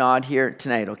land of Nod here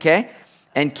tonight, okay?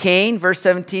 And Cain, verse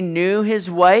 17, knew his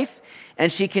wife,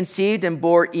 and she conceived and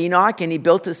bore Enoch. And he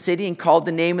built a city and called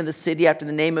the name of the city after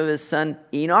the name of his son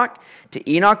Enoch.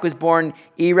 To Enoch was born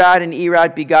Irad, and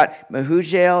Irad begot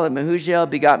Mehujael, and Mehujael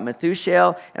begot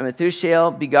Methushael, and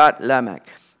Methushael begot Lamech.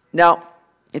 Now,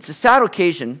 it's a sad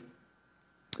occasion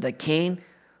that Cain,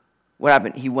 what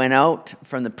happened? He went out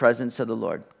from the presence of the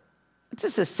Lord. It's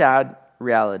just a sad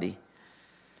reality.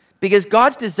 Because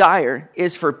God's desire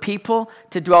is for people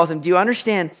to dwell with him. Do you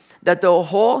understand that the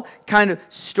whole kind of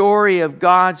story of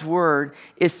God's word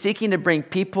is seeking to bring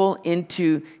people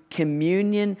into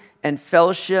communion and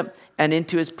fellowship and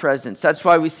into his presence? That's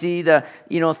why we see the,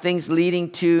 things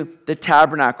leading to the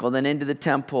tabernacle, then into the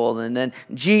temple, and then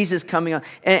Jesus coming on.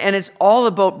 And it's all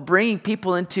about bringing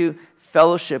people into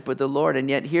fellowship with the Lord. And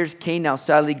yet here's Cain now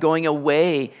sadly going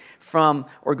away from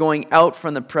or going out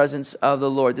from the presence of the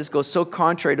Lord. This goes so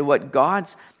contrary to what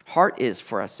God's heart is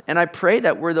for us. And I pray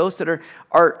that we're those that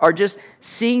are just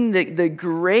seeing the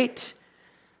great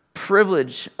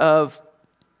privilege of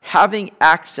having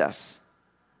access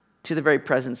to the very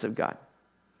presence of God,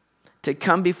 to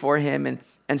come before him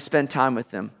and spend time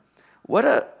with him. What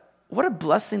a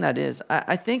blessing that is.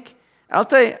 I think, I'll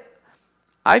tell you,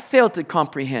 I fail to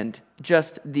comprehend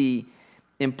just the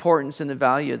importance and the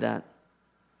value of that.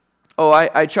 Oh,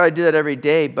 I try to do that every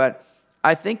day, but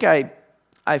I think I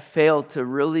fail to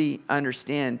really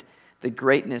understand the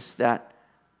greatness that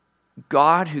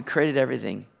God, who created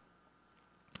everything,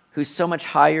 who's so much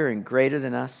higher and greater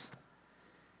than us,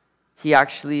 he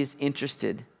actually is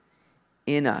interested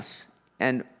in us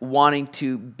and wanting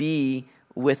to be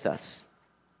with us.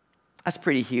 That's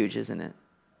pretty huge, isn't it?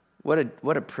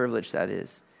 What a privilege that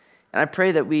is. And I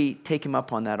pray that we take him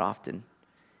up on that often.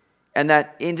 And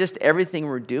that in just everything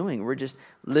we're doing, we're just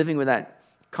living with that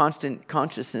constant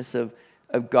consciousness of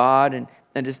God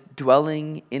and just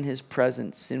dwelling in his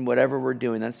presence in whatever we're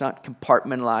doing. That's not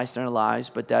compartmentalized in our lives,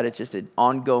 but that it's just an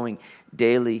ongoing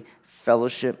daily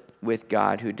fellowship with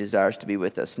God who desires to be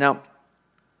with us. Now,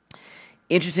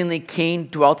 interestingly, Cain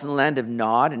dwelt in the land of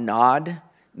Nod, and Nod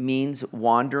means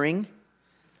wandering.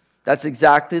 That's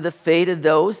exactly the fate of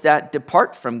those that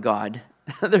depart from God.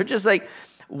 They're just like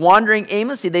wandering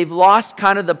aimlessly. They've lost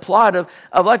kind of the plot of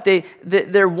life.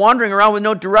 They're wandering around with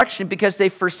no direction because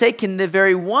they've forsaken the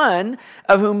very one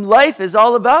of whom life is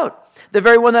all about. The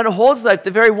very one that holds life,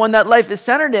 the very one that life is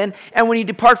centered in. And when you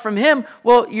depart from him,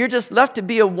 well, you're just left to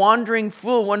be a wandering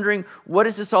fool, wondering, what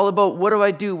is this all about? What do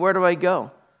I do? Where do I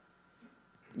go?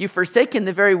 You've forsaken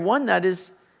the very one that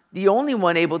is the only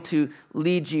one able to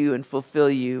lead you and fulfill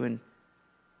you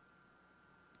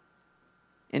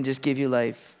and just give you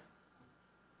life.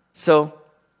 So,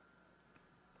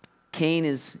 Cain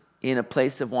is in a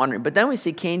place of wandering. But then we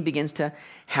see Cain begins to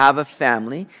have a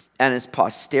family, and his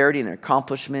posterity and their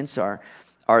accomplishments are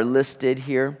listed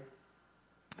here.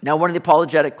 Now, one of the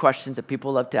apologetic questions that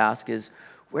people love to ask is,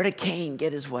 where did Cain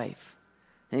get his wife?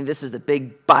 I think this is the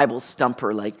big Bible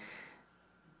stumper, like,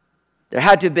 there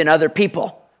had to have been other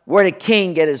people. Where did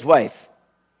Cain get his wife?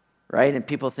 Right? And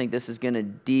people think this is going to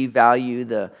devalue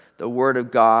the word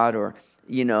of God or,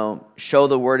 show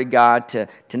the word of God to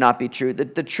not be true.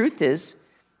 The truth is,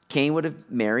 Cain would have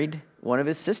married one of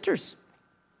his sisters,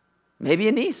 maybe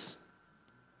a niece.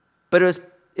 But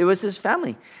it was his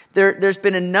family. There's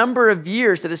been a number of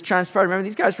years that has transpired. Remember,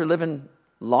 these guys were living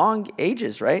long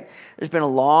ages, right? There's been a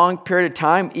long period of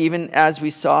time, even as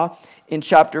we saw in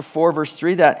chapter 4, verse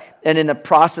 3, and in the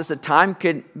process of time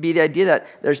could be the idea that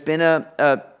there's been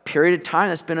a period of time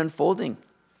that's been unfolding.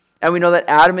 And we know that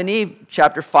Adam and Eve,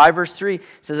 chapter 5, verse 3,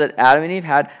 says that Adam and Eve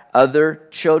had other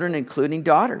children, including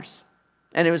daughters.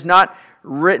 And it was not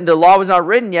written, the law was not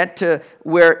written yet to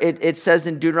where it says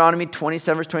in Deuteronomy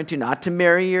 27, verse 22, not to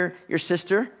marry your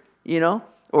sister,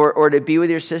 or to be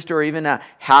with your sister or even a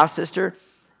half-sister.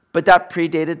 But that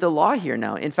predated the law here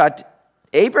now. In fact,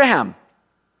 Abraham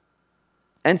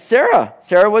and Sarah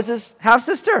was his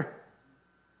half-sister.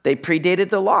 They predated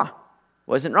the law.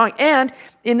 Wasn't wrong. And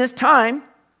in this time,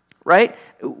 right,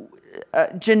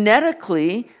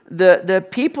 genetically, the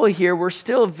people here were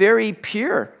still very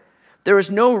pure. There was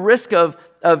no risk of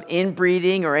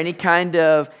inbreeding or any kind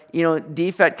of,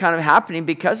 defect kind of happening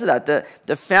because of that.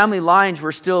 The family lines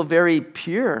were still very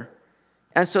pure.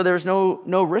 And so there was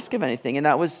no risk of anything. And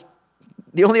that was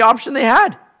the only option they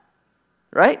had,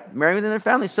 right? Marrying within their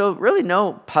family. So really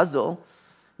no puzzle,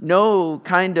 no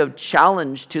kind of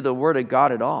challenge to the word of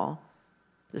God at all.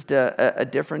 Just a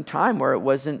different time where it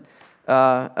wasn't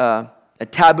a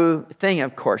taboo thing,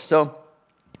 of course. So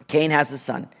Cain has a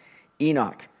son,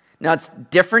 Enoch. Now it's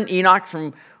different Enoch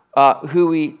from who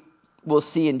we will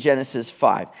see in Genesis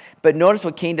 5. But notice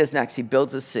what Cain does next. He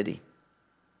builds a city.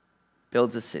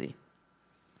 Builds a city.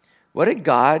 What did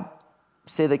God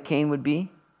say that Cain would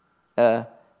be? A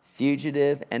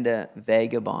fugitive and a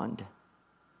vagabond.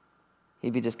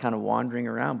 He'd be just kind of wandering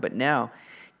around. But now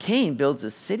Cain builds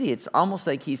a city. It's almost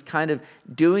like he's kind of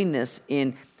doing this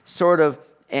in sort of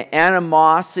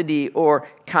animosity or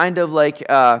kind of like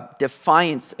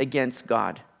defiance against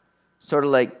God. Sort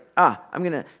of like, I'm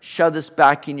going to shove this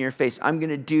back in your face. I'm going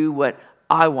to do what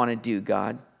I want to do,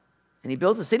 God. And he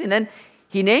builds a city. And then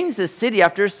he names this city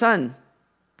after his son,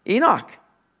 Enoch.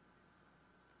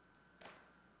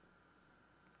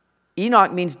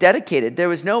 Enoch means dedicated. There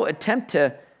was no attempt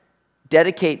to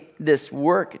dedicate this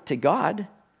work to God.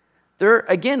 They're,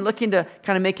 again, looking to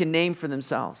kind of make a name for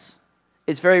themselves.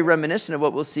 It's very reminiscent of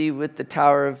what we'll see with the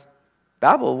Tower of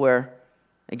Babel, where,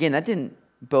 again, that didn't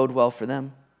bode well for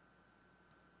them.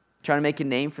 Trying to make a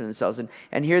name for themselves.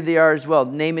 And here they are as well,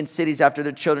 naming cities after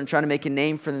their children, trying to make a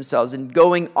name for themselves and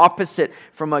going opposite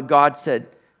from what God said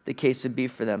the case would be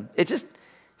for them. It's just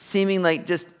seeming like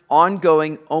just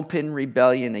ongoing open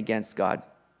rebellion against God.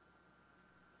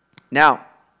 Now,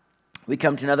 we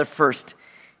come to another first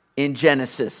in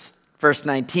Genesis, verse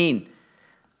 19.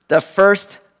 the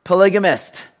first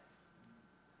polygamist.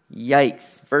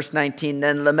 Yikes. Verse 19,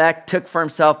 then Lamech took for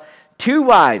himself 2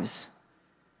 wives.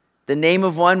 The name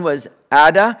of one was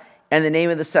Ada, and the name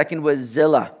of the second was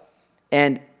Zillah.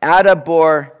 And Ada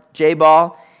bore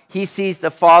Jabal. He was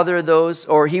the father of those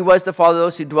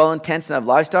who dwell in tents and have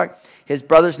livestock. His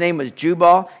brother's name was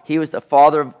Jubal. He was the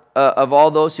father of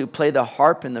all those who play the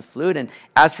harp and the flute. And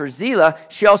as for Zillah,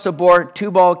 she also bore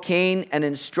Tubal-Cain, an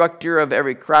instructor of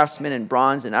every craftsman in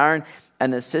bronze and iron.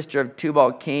 And the sister of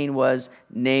Tubal-Cain was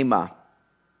Naamah.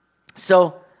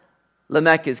 So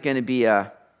Lamech is going to be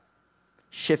a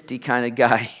shifty kind of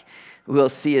guy. We'll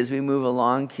see as we move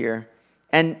along here.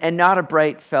 And not a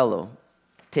bright fellow,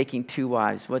 taking 2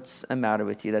 wives. What's the matter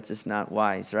with you? That's just not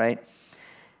wise, right?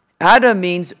 Ada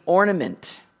means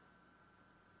ornament.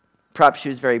 Perhaps she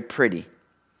was very pretty.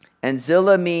 And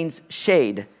Zillah means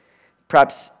shade.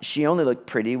 Perhaps she only looked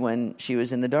pretty when she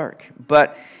was in the dark.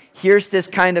 But here's this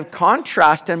kind of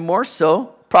contrast, and more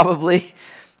so, probably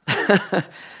a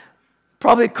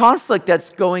conflict that's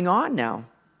going on now,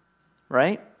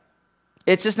 right?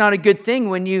 It's just not a good thing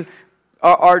when you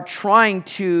are trying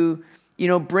to,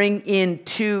 bring in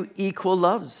 2 equal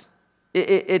loves.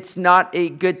 It's not a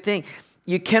good thing.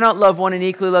 You cannot love one and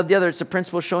equally love the other. It's a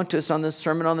principle shown to us on the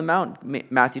Sermon on the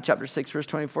Mount. Matthew chapter 6, verse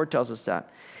 24 tells us that.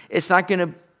 It's not going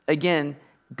to, again,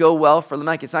 go well for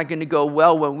Lamech. It's not going to go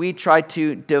well when we try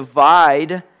to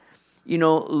divide,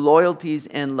 loyalties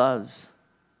and loves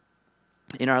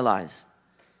in our lives.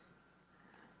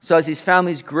 So as these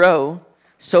families grow,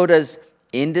 so does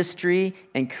industry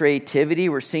and creativity.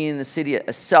 We're seeing in the city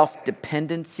a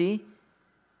self-dependency.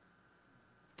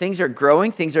 Things are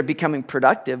growing, things are becoming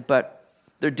productive, but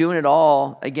they're doing it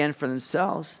all, again, for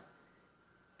themselves.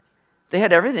 They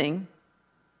had everything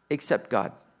except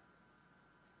God.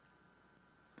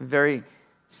 Very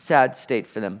sad state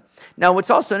for them. Now, what's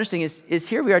also interesting is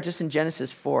here we are just in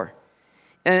Genesis 4.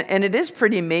 And it is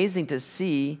pretty amazing to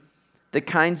see the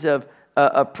kinds of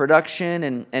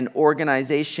production and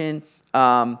organization,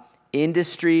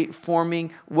 industry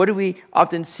forming. What do we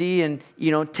often see in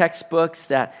textbooks?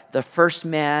 That the first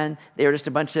man, they were just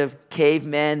a bunch of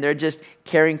cavemen. They're just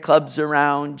carrying clubs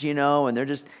around, and they're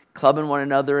just clubbing one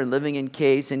another and living in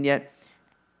caves. And yet,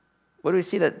 what do we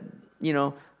see? That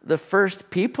the first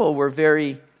people were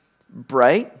very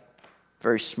bright,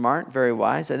 very smart, very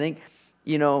wise. I think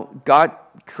God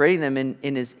creating them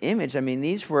in His image. I mean,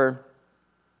 these were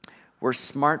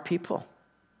smart people.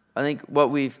 I think what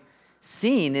we've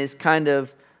seen is kind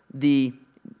of I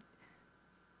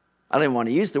don't even want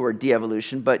to use the word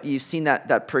de-evolution, but you've seen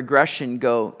that progression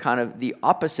go kind of the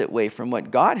opposite way from what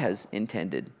God has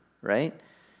intended, right?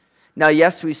 Now,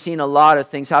 yes, we've seen a lot of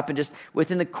things happen just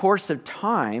within the course of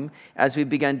time as we've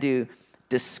begun to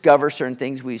discover certain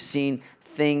things. We've seen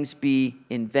things be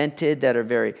invented that are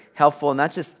very helpful, and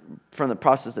that's just from the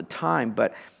process of time,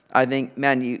 but I think,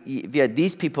 man, if you had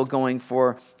these people going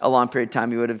for a long period of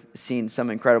time, you would have seen some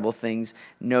incredible things,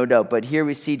 no doubt. But here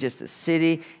we see just the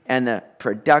city and the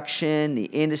production, the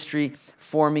industry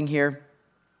forming here.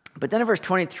 But then in verse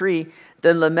 23,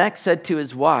 then Lamech said to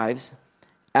his wives,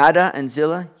 Ada and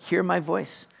Zillah, hear my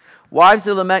voice. Wives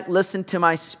of Lamech, listen to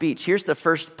my speech. Here's the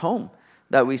first poem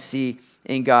that we see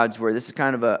in God's word. This is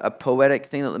kind of a poetic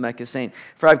thing that Lamech is saying.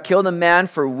 For I've killed a man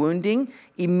for wounding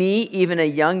me, even a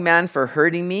young man for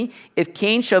hurting me. If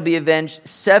Cain shall be avenged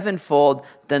 7-fold,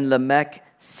 then Lamech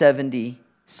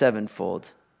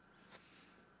 77-fold.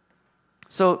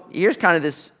 So here's kind of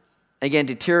this, again,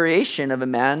 deterioration of a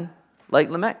man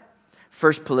like Lamech.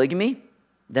 First polygamy,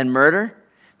 then murder.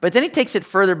 But then he takes it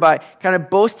further by kind of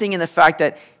boasting in the fact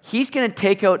that he's going to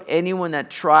take out anyone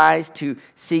that tries to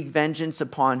seek vengeance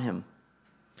upon him.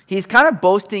 He's kind of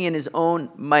boasting in his own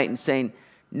might and saying,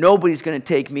 nobody's going to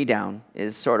take me down,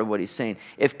 is sort of what he's saying.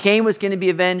 If Cain was going to be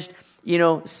avenged,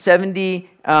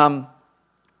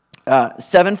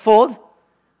 77-fold,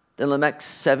 then Lamech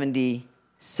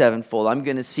 77-fold. I'm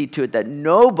going to see to it that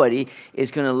nobody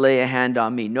is going to lay a hand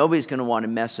on me. Nobody's going to want to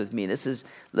mess with me. This is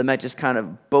Lamech just kind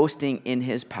of boasting in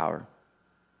his power.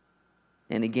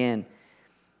 And again,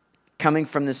 coming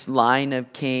from this line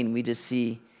of Cain, we just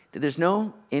see that there's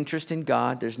no interest in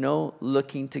God. There's no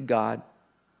looking to God.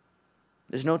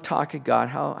 There's no talk of God.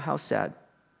 How sad.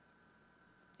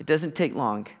 It doesn't take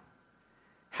long.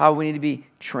 How we need to be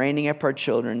training up our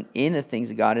children in the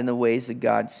things of God, in the ways of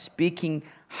God, speaking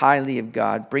highly of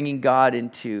God, bringing God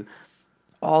into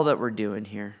all that we're doing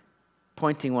here,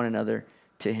 pointing one another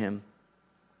to Him.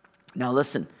 Now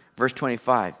listen, verse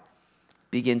 25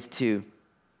 begins to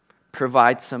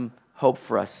provide some hope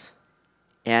for us.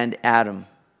 And Adam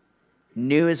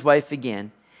knew his wife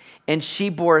again, and she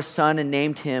bore a son and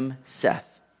named him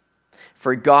Seth.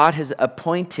 for God has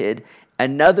appointed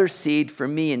another seed for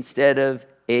me instead of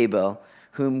Abel,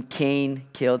 whom Cain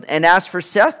killed. And as for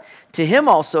Seth, to him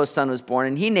also a son was born,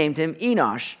 and he named him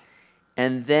Enosh.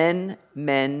 And then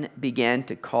men began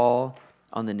to call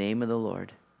on the name of the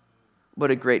Lord. What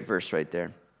a great verse right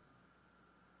there.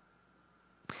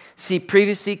 See,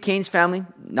 previously, Cain's family,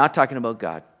 not talking about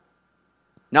God,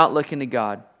 not looking to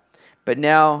God. But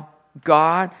now,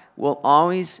 God will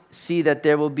always see that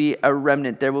there will be a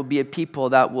remnant. There will be a people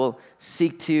that will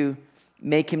seek to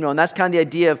make him known. That's kind of the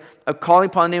idea of calling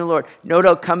upon the name of the Lord. No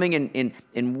doubt coming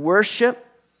in worship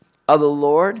of the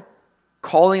Lord,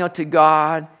 calling out to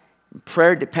God,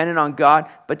 prayer dependent on God.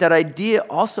 But that idea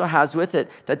also has with it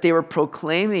that they were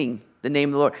proclaiming the name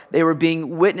of the Lord. They were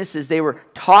being witnesses. They were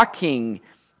talking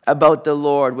about the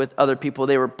Lord with other people.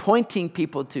 They were pointing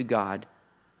people to God.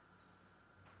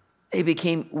 They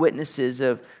became witnesses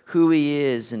of who he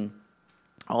is and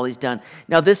all he's done.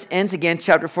 Now this ends again,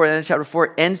 chapter 4, the end of chapter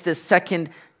 4, ends the second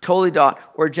Toledot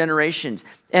or generations.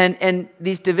 And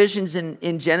these divisions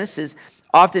in Genesis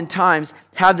oftentimes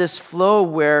have this flow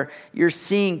where you're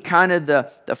seeing kind of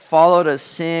the fallout of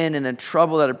sin and the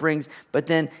trouble that it brings, but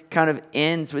then kind of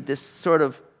ends with this sort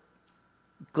of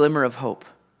glimmer of hope,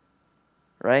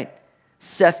 right?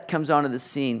 Seth comes onto the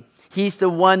scene. He's the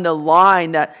one, the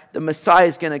line that the Messiah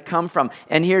is going to come from.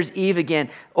 And here's Eve again.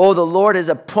 Oh, the Lord has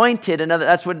appointed another.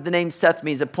 That's what the name Seth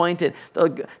means, appointed.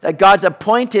 That God's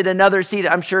appointed another seed.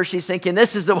 I'm sure she's thinking,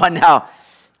 this is the one now.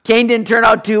 Cain didn't turn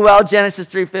out too well, Genesis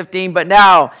 3:15, but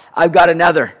now I've got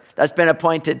another that's been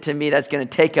appointed to me that's going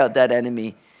to take out that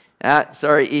enemy.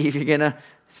 Sorry, Eve, you're going to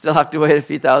still have to wait a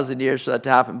few thousand years for that to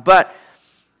happen. But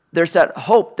there's that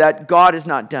hope that God is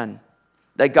not done,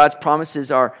 that God's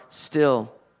promises are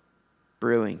still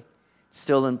brewing,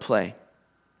 still in play.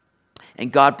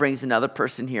 And God brings another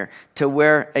person here to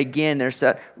where, again, there's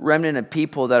that remnant of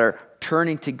people that are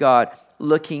turning to God,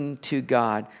 looking to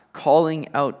God, calling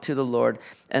out to the Lord,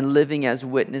 and living as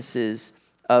witnesses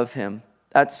of him.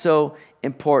 That's so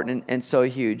important and so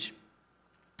huge.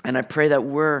 And I pray that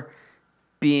we're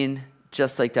being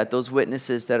just like that, those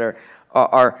witnesses that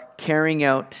are carrying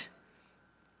out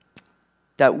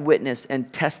that witness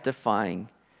and testifying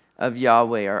of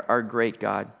Yahweh, our great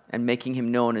God, and making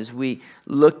him known as we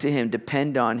look to him,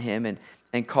 depend on him,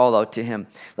 and call out to him.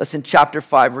 Listen, chapter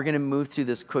 5, we're going to move through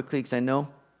this quickly because I know,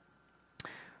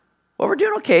 well, we're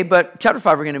doing okay, but chapter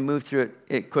 5, we're going to move through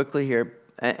it quickly here.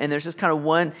 And there's just kind of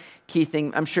one key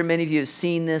thing. I'm sure many of you have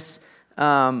seen this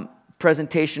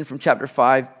presentation from chapter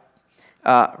 5.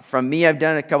 From me, I've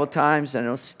done it a couple times. I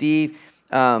know Steve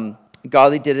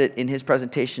Godley did it in his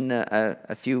presentation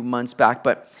a few months back.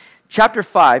 But chapter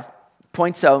 5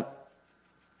 points out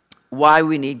why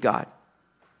we need God.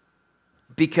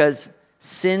 Because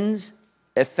sin's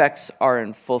effects are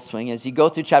in full swing. As you go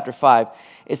through chapter 5,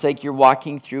 it's like you're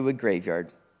walking through a graveyard.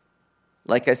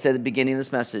 Like I said at the beginning of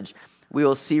this message, we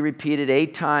will see repeated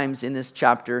 8 times in this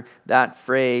chapter that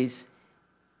phrase,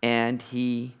 and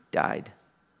he died.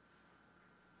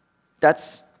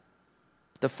 That's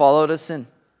the fallout of sin,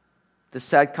 the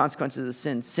sad consequences of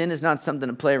sin. Sin is not something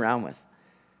to play around with.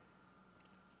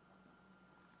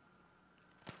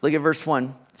 Look at verse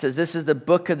 1. It says, this is the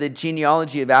book of the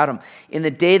genealogy of Adam. In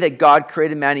the day that God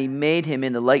created man, he made him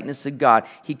in the likeness of God.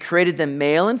 He created them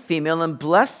male and female and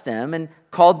blessed them and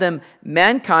called them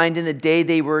mankind in the day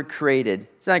they were created.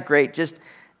 Isn't that great? Just,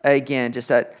 again, just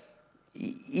that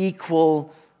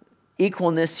equalness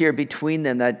here between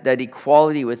them, that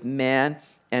equality with man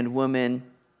and woman.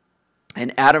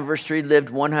 And Adam, verse 3, lived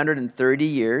 130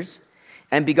 years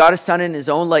and begot a son in his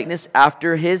own likeness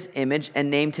after his image and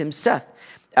named him Seth.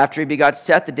 After he begot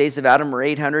Seth, the days of Adam were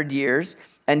 800 years,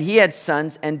 and he had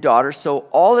sons and daughters. So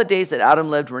all the days that Adam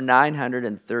lived were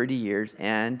 930 years,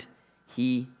 and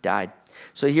he died.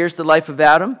 So here's the life of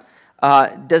Adam.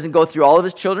 Doesn't go through all of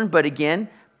his children, but again,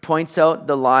 points out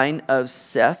the line of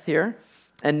Seth here.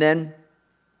 And then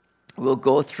we'll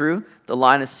go through the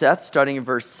line of Seth, starting in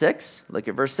verse 6. Look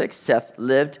at verse 6. Seth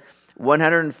lived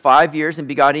 105 years and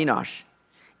begot Enosh.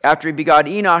 After he begot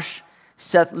Enosh,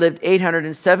 Seth lived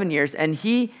 807 years, and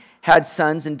he had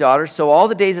sons and daughters. So all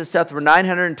the days of Seth were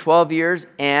 912 years,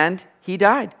 and he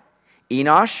died.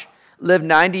 Enosh lived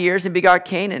 90 years and begot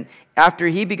Canaan. After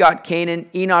he begot Canaan,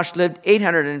 Enosh lived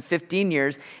 815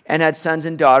 years and had sons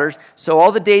and daughters. So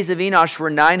all the days of Enosh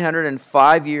were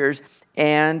 905 years,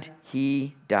 and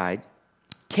he died.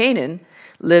 Canaan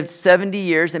lived 70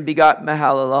 years and begot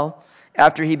Mahalalel.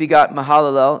 After he begot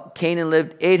Mahalalel, Canaan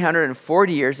lived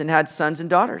 840 years and had sons and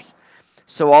daughters.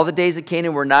 So all the days of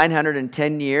Canaan were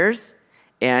 910 years,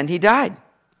 and he died.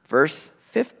 Verse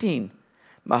 15.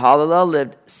 Mahalalel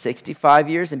lived 65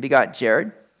 years and begot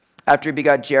Jared. After he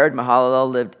begot Jared,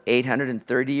 Mahalalel lived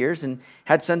 830 years and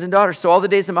had sons and daughters. So all the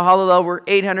days of Mahalalel were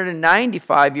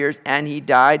 895 years, and he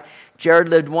died. Jared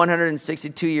lived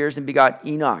 162 years and begot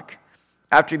Enoch.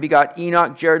 After he begot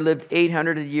Enoch, Jared lived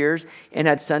 800 years and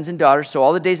had sons and daughters. So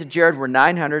all the days of Jared were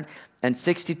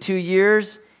 962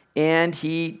 years, and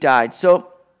he died. So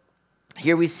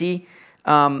here we see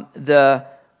the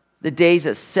days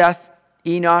of Seth,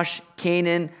 Enosh,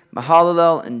 Canaan,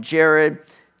 Mahalalel, and Jared.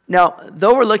 Now,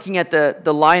 though we're looking at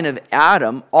the line of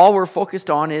Adam, all we're focused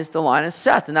on is the line of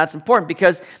Seth. And that's important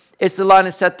because it's the line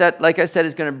of Seth that, like I said,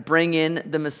 is going to bring in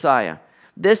the Messiah.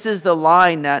 This is the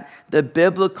line that the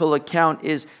biblical account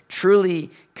is truly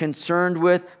concerned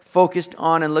with, focused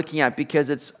on, and looking at, because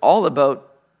it's all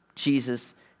about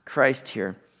Jesus Christ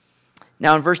here.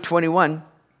 Now, in verse 21,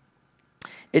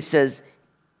 it says,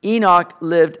 Enoch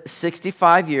lived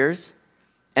 65 years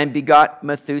and begot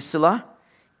Methuselah.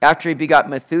 After he begot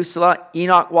Methuselah,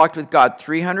 Enoch walked with God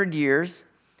 300 years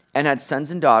and had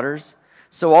sons and daughters.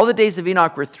 So all the days of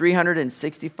Enoch were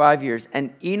 365 years.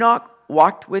 And Enoch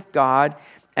walked with God,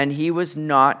 and he was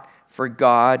not, for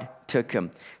God took him.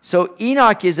 So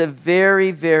Enoch is a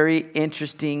very, very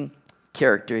interesting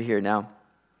character here now.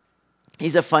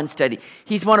 He's a fun study.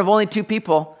 He's one of only two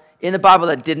people in the Bible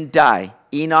that didn't die.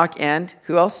 Enoch and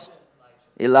who else?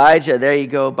 Elijah. There you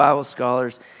go, Bible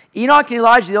scholars. Enoch and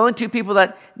Elijah, the only two people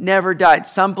that never died.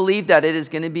 Some believe that it is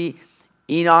going to be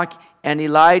Enoch and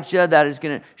Elijah that is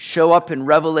going to show up in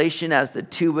Revelation as the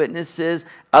two witnesses.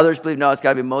 Others believe, no, it's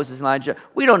got to be Moses and Elijah.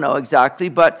 We don't know exactly,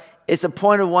 but it's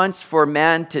appointed once for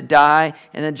man to die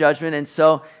and then judgment. And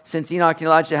so, since Enoch and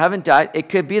Elijah haven't died, it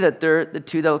could be that they're the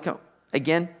two that will come.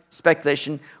 Again,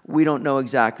 speculation. We don't know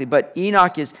exactly. But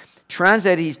Enoch is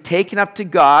translated, he's taken up to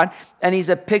God, and he's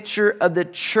a picture of the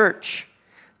church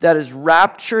that is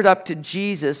raptured up to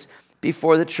Jesus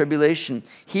before the tribulation.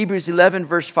 Hebrews 11,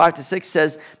 verse 5 to 6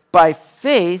 says, by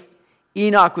faith,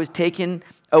 Enoch was taken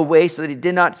away so that he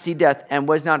did not see death and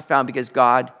was not found because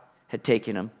God had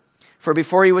taken him. For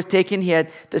before he was taken, he had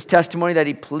this testimony that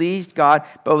he pleased God,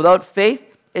 but without faith,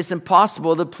 it's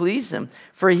impossible to please him.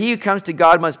 For he who comes to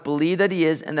God must believe that he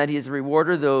is, and that he is a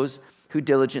rewarder of those who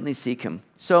diligently seek him.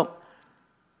 So,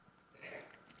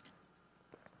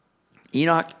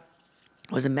 Enoch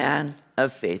was a man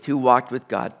of faith who walked with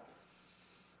God.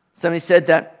 Somebody said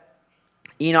that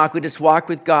Enoch would just walk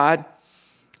with God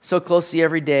so closely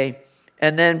every day.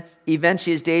 And then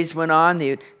eventually as days went on,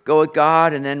 they would go with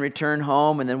God and then return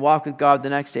home and then walk with God the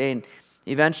next day. And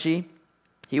eventually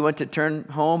he went to turn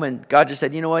home, and God just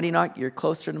said, you know what, Enoch, you're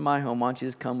closer to my home. Why don't you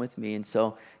just come with me? And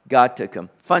so God took him.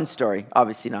 Fun story.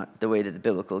 Obviously not the way that the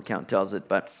biblical account tells it.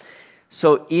 But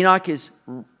so Enoch is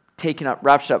taken up,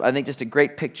 raptured up. I think just a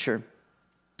great picture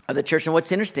of the church. And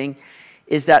what's interesting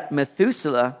is that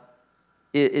Methuselah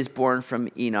is born from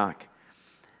Enoch.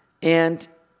 And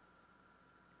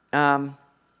I'm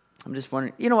just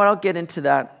wondering, you know what, I'll get into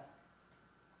that.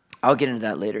 I'll get into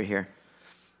that later here.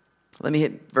 Let me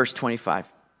hit verse 25.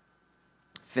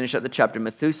 Finish up the chapter.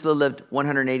 Methuselah lived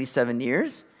 187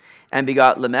 years and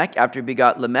begot Lamech. After he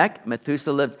begot Lamech,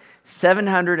 Methuselah lived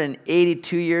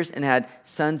 782 years and had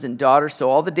sons and daughters. So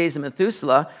all the days of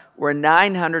Methuselah were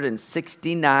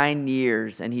 969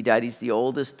 years, and he died. He's the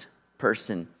oldest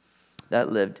person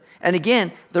that lived. And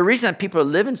again, the reason that people are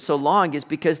living so long is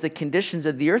because the conditions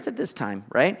of the earth at this time,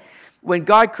 right? When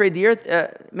God created the earth,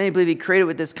 many believe he created it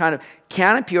with this kind of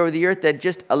canopy over the earth that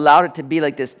just allowed it to be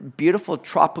like this beautiful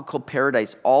tropical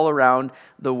paradise all around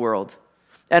the world.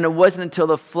 And it wasn't until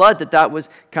the flood that was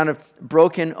kind of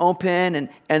broken open,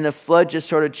 and the flood just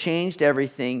sort of changed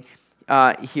everything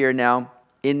here now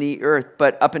in the earth.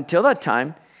 But up until that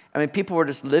time, I mean, people were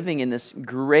just living in this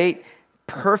great,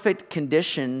 perfect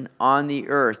condition on the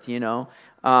earth,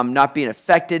 not being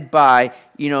affected by,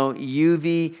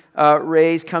 UV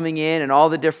rays coming in and all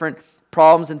the different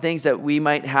problems and things that we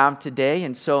might have today.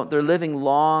 And so they're living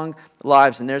long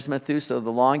lives. And there's Methuselah,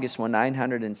 the longest one,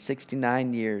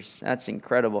 969 years. That's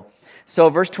incredible. So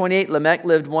verse 28, Lamech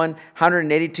lived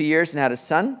 182 years and had a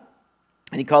son.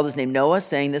 And he called his name Noah,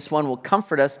 saying, this one will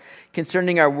comfort us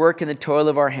concerning our work and the toil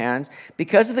of our hands,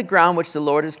 because of the ground which the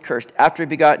Lord has cursed. After he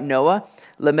begot Noah,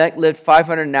 Lamech lived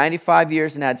 595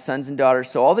 years and had sons and daughters.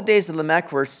 So all the days of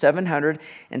Lamech were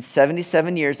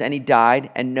 777 years, and he died.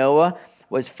 And Noah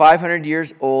was 500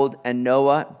 years old, and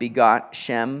Noah begot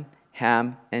Shem,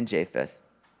 Ham, and Japheth.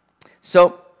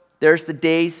 So there's the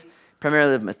days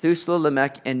primarily of Methuselah,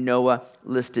 Lamech, and Noah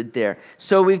listed there.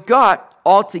 So we've got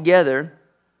altogether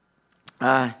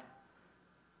 10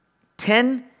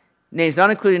 names, not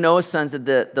including Noah's sons at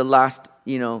the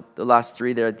last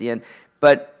three there at the end,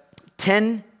 but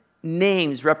 10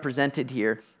 names represented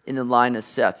here in the line of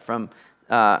Seth, from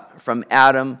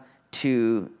Adam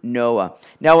to Noah.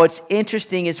 Now, what's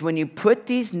interesting is when you put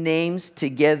these names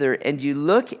together and you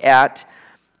look at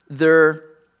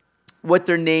what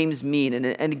their names mean,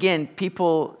 and again,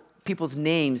 people's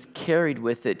names carried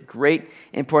with it great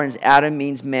importance. Adam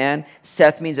means man.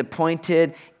 Seth means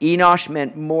appointed. Enosh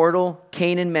meant mortal.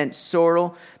 Canaan meant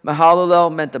sorrel.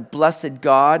 Mahalalel meant the blessed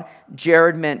God.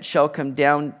 Jared meant shall come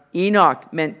down.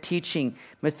 Enoch meant teaching.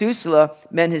 Methuselah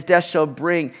meant his death shall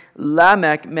bring.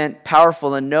 Lamech meant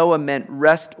powerful. And Noah meant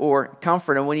rest or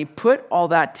comfort. And when you put all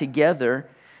that together,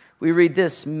 we read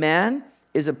this: man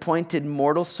is appointed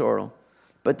mortal sorrow,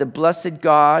 but the blessed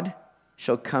God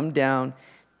shall come down,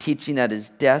 teaching that his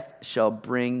death shall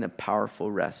bring the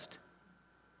powerful rest.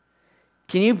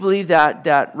 Can you believe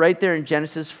that right there in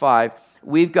Genesis 5,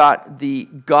 we've got the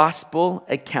gospel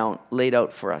account laid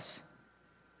out for us?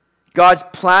 God's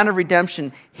plan of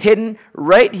redemption hidden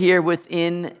right here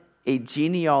within a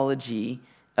genealogy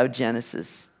of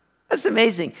Genesis. That's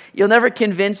amazing. You'll never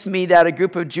convince me that a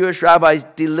group of Jewish rabbis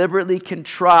deliberately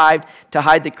contrived to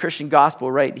hide the Christian gospel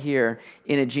right here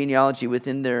in a genealogy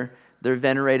within their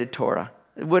venerated Torah.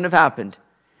 It wouldn't have happened.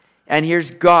 And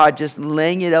here's God just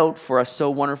laying it out for us so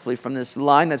wonderfully from this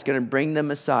line that's going to bring the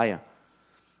Messiah.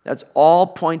 That's all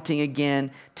pointing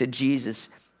again to Jesus,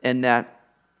 and that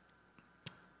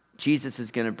Jesus is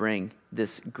going to bring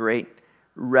this great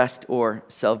rest or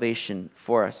salvation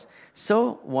for us.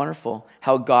 So wonderful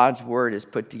how God's word is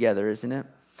put together, isn't it?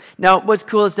 Now, what's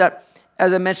cool is that,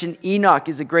 as I mentioned, Enoch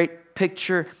is a great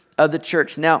picture of the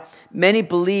church. Now, many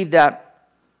believe that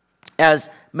as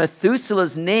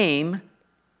Methuselah's name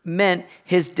meant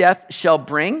his death shall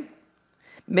bring,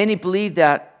 many believe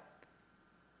that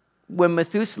when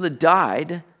Methuselah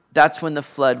died, that's when the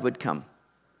flood would come.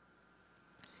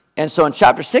 And so in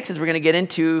chapter 6, as we're going to get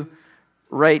into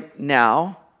right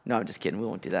now, no, I'm just kidding, we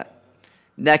won't do that.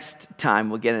 Next time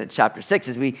we'll get into chapter 6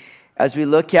 as we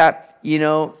look at,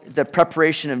 the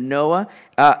preparation of Noah.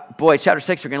 Chapter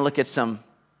 6, we're going to look at some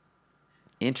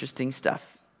interesting stuff.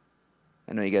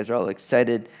 I know you guys are all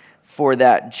excited for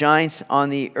that. Giants on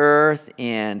the earth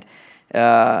and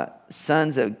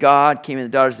sons of God came in the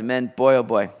daughters of men. Boy, oh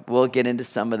boy, we'll get into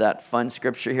some of that fun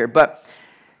scripture here. But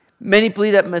many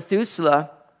believe that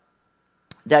Methuselah,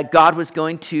 that God was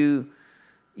going to,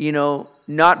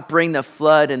 not bring the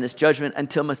flood and this judgment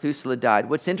until Methuselah died.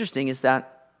 What's interesting is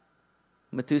that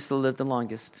Methuselah lived the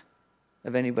longest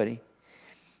of anybody.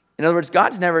 In other words,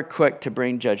 God's never quick to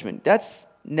bring judgment. That's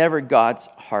never God's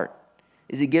heart,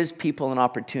 is he gives people an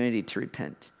opportunity to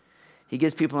repent. He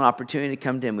gives people an opportunity to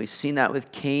come to him. We've seen that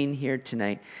with Cain here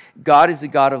tonight. God is a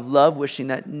God of love, wishing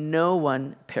that no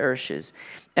one perishes.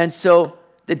 And so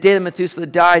the day that Methuselah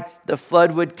died, the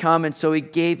flood would come, and so he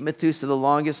gave Methuselah the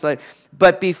longest life.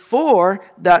 But before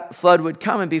that flood would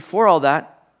come, and before all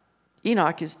that,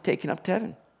 Enoch is taken up to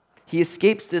heaven. He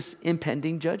escapes this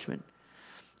impending judgment.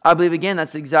 I believe, again,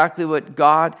 that's exactly what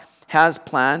God has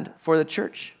planned for the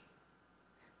church.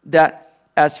 That,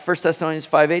 as 1 Thessalonians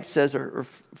 5:8 says, or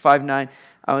 5:9,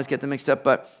 I always get them mixed up,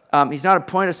 but he's not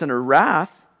appointed us under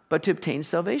wrath, but to obtain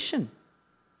salvation.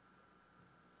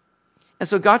 And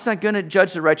so God's not going to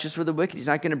judge the righteous with the wicked. He's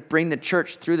not going to bring the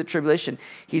church through the tribulation.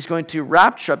 He's going to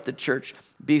rapture up the church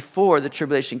before the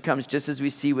tribulation comes, just as we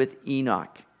see with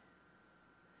Enoch,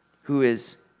 who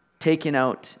is taken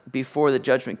out before the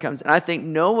judgment comes. And I think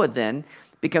Noah then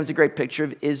becomes a great picture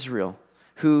of Israel,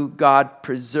 who God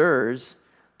preserves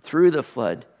through the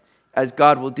flood, as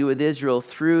God will do with Israel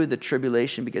through the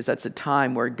tribulation, because that's a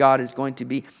time where God is going to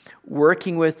be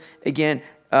working with, again,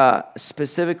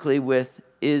 specifically with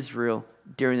Israel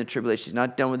during the tribulation. He's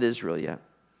not done with Israel yet.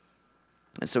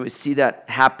 And so we see that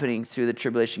happening through the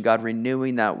tribulation, God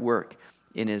renewing that work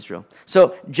in Israel.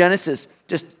 So Genesis,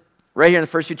 just right here in the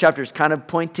first few chapters, kind of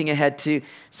pointing ahead to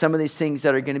some of these things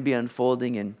that are going to be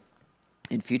unfolding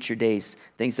in future days,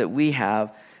 things that we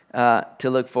have to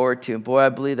look forward to. And boy, I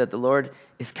believe that the Lord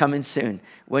is coming soon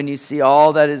when you see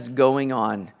all that is going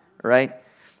on, right?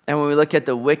 And when we look at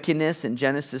the wickedness in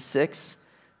Genesis 6,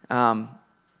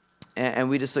 and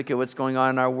we just look at what's going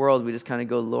on in our world, we just kind of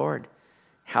go, Lord,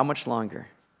 how much longer?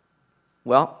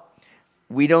 Well,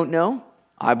 we don't know.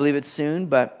 I believe it's soon,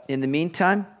 but in the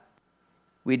meantime,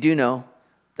 we do know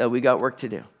that we got work to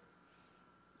do.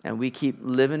 And we keep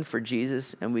living for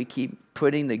Jesus, and we keep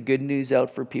putting the good news out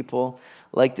for people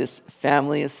like this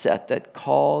family of Seth that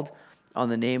called on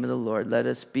the name of the Lord. Let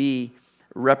us be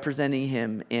representing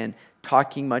him and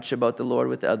talking much about the Lord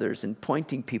with others and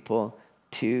pointing people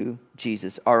to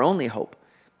Jesus, our only hope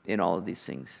in all of these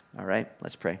things. All right,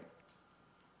 let's pray.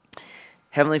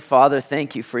 Heavenly Father,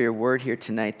 thank you for your word here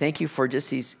tonight. Thank you for just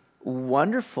these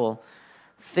wonderful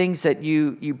things that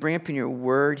you bring up in your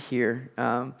word here,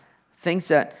 things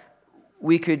that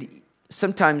we could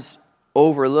sometimes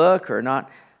overlook or not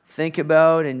think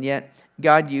about, and yet,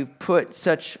 God, you've put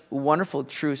such wonderful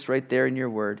truths right there in your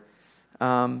word.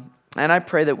 And I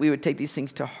pray that we would take these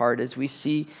things to heart as we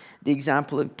see the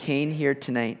example of Cain here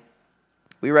tonight.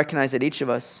 We recognize that each of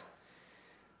us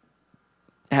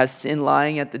has sin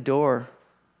lying at the door,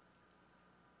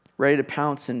 ready to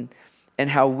pounce, and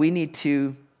how we need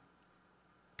to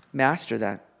master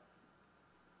that.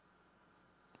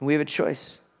 We have a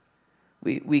choice.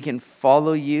 We can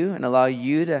follow you and allow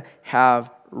you to have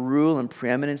rule and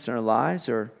preeminence in our lives,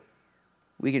 or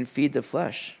we can feed the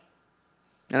flesh.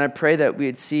 And I pray that we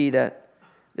would see that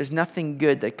there's nothing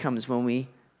good that comes when we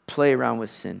play around with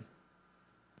sin.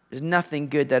 There's nothing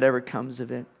good that ever comes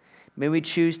of it. May we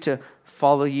choose to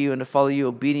follow you and to follow you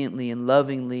obediently and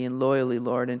lovingly and loyally,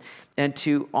 Lord, and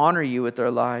to honor you with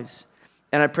our lives.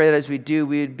 And I pray that as we do,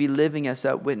 we would be living as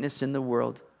that witness in the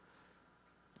world.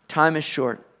 Time is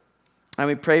short. And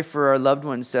we pray for our loved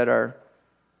ones that are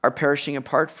perishing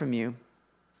apart from you.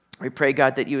 We pray,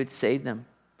 God, that you would save them.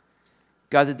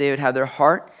 God, that they would have their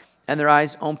heart and their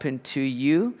eyes open to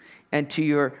you and to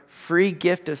your free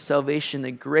gift of salvation,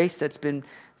 the grace that's been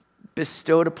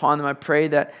bestowed upon them. I pray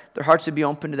that their hearts would be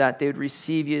open to that. They would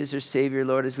receive you as their Savior,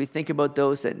 Lord. As we think about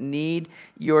those that need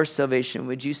your salvation,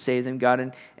 would you save them,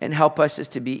 God, and help us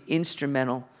just to be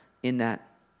instrumental in that.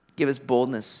 Give us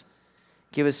boldness.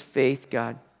 Give us faith,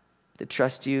 God, to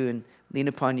trust you and lean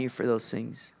upon you for those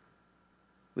things.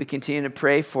 We continue to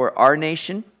pray for our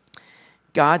nation,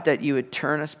 God, that you would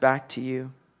turn us back to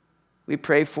you. We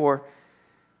pray for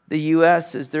the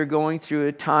U.S. as they're going through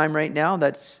a time right now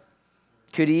that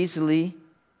could easily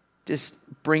just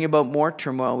bring about more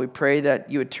turmoil. We pray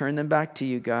that you would turn them back to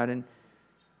you, God. And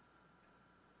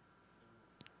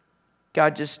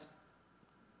God, just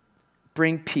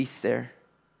bring peace there.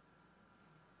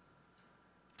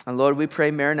 And Lord, we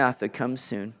pray Maranatha comes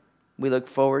soon. We look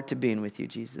forward to being with you,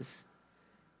 Jesus.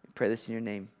 We pray this in your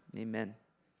name. Amen.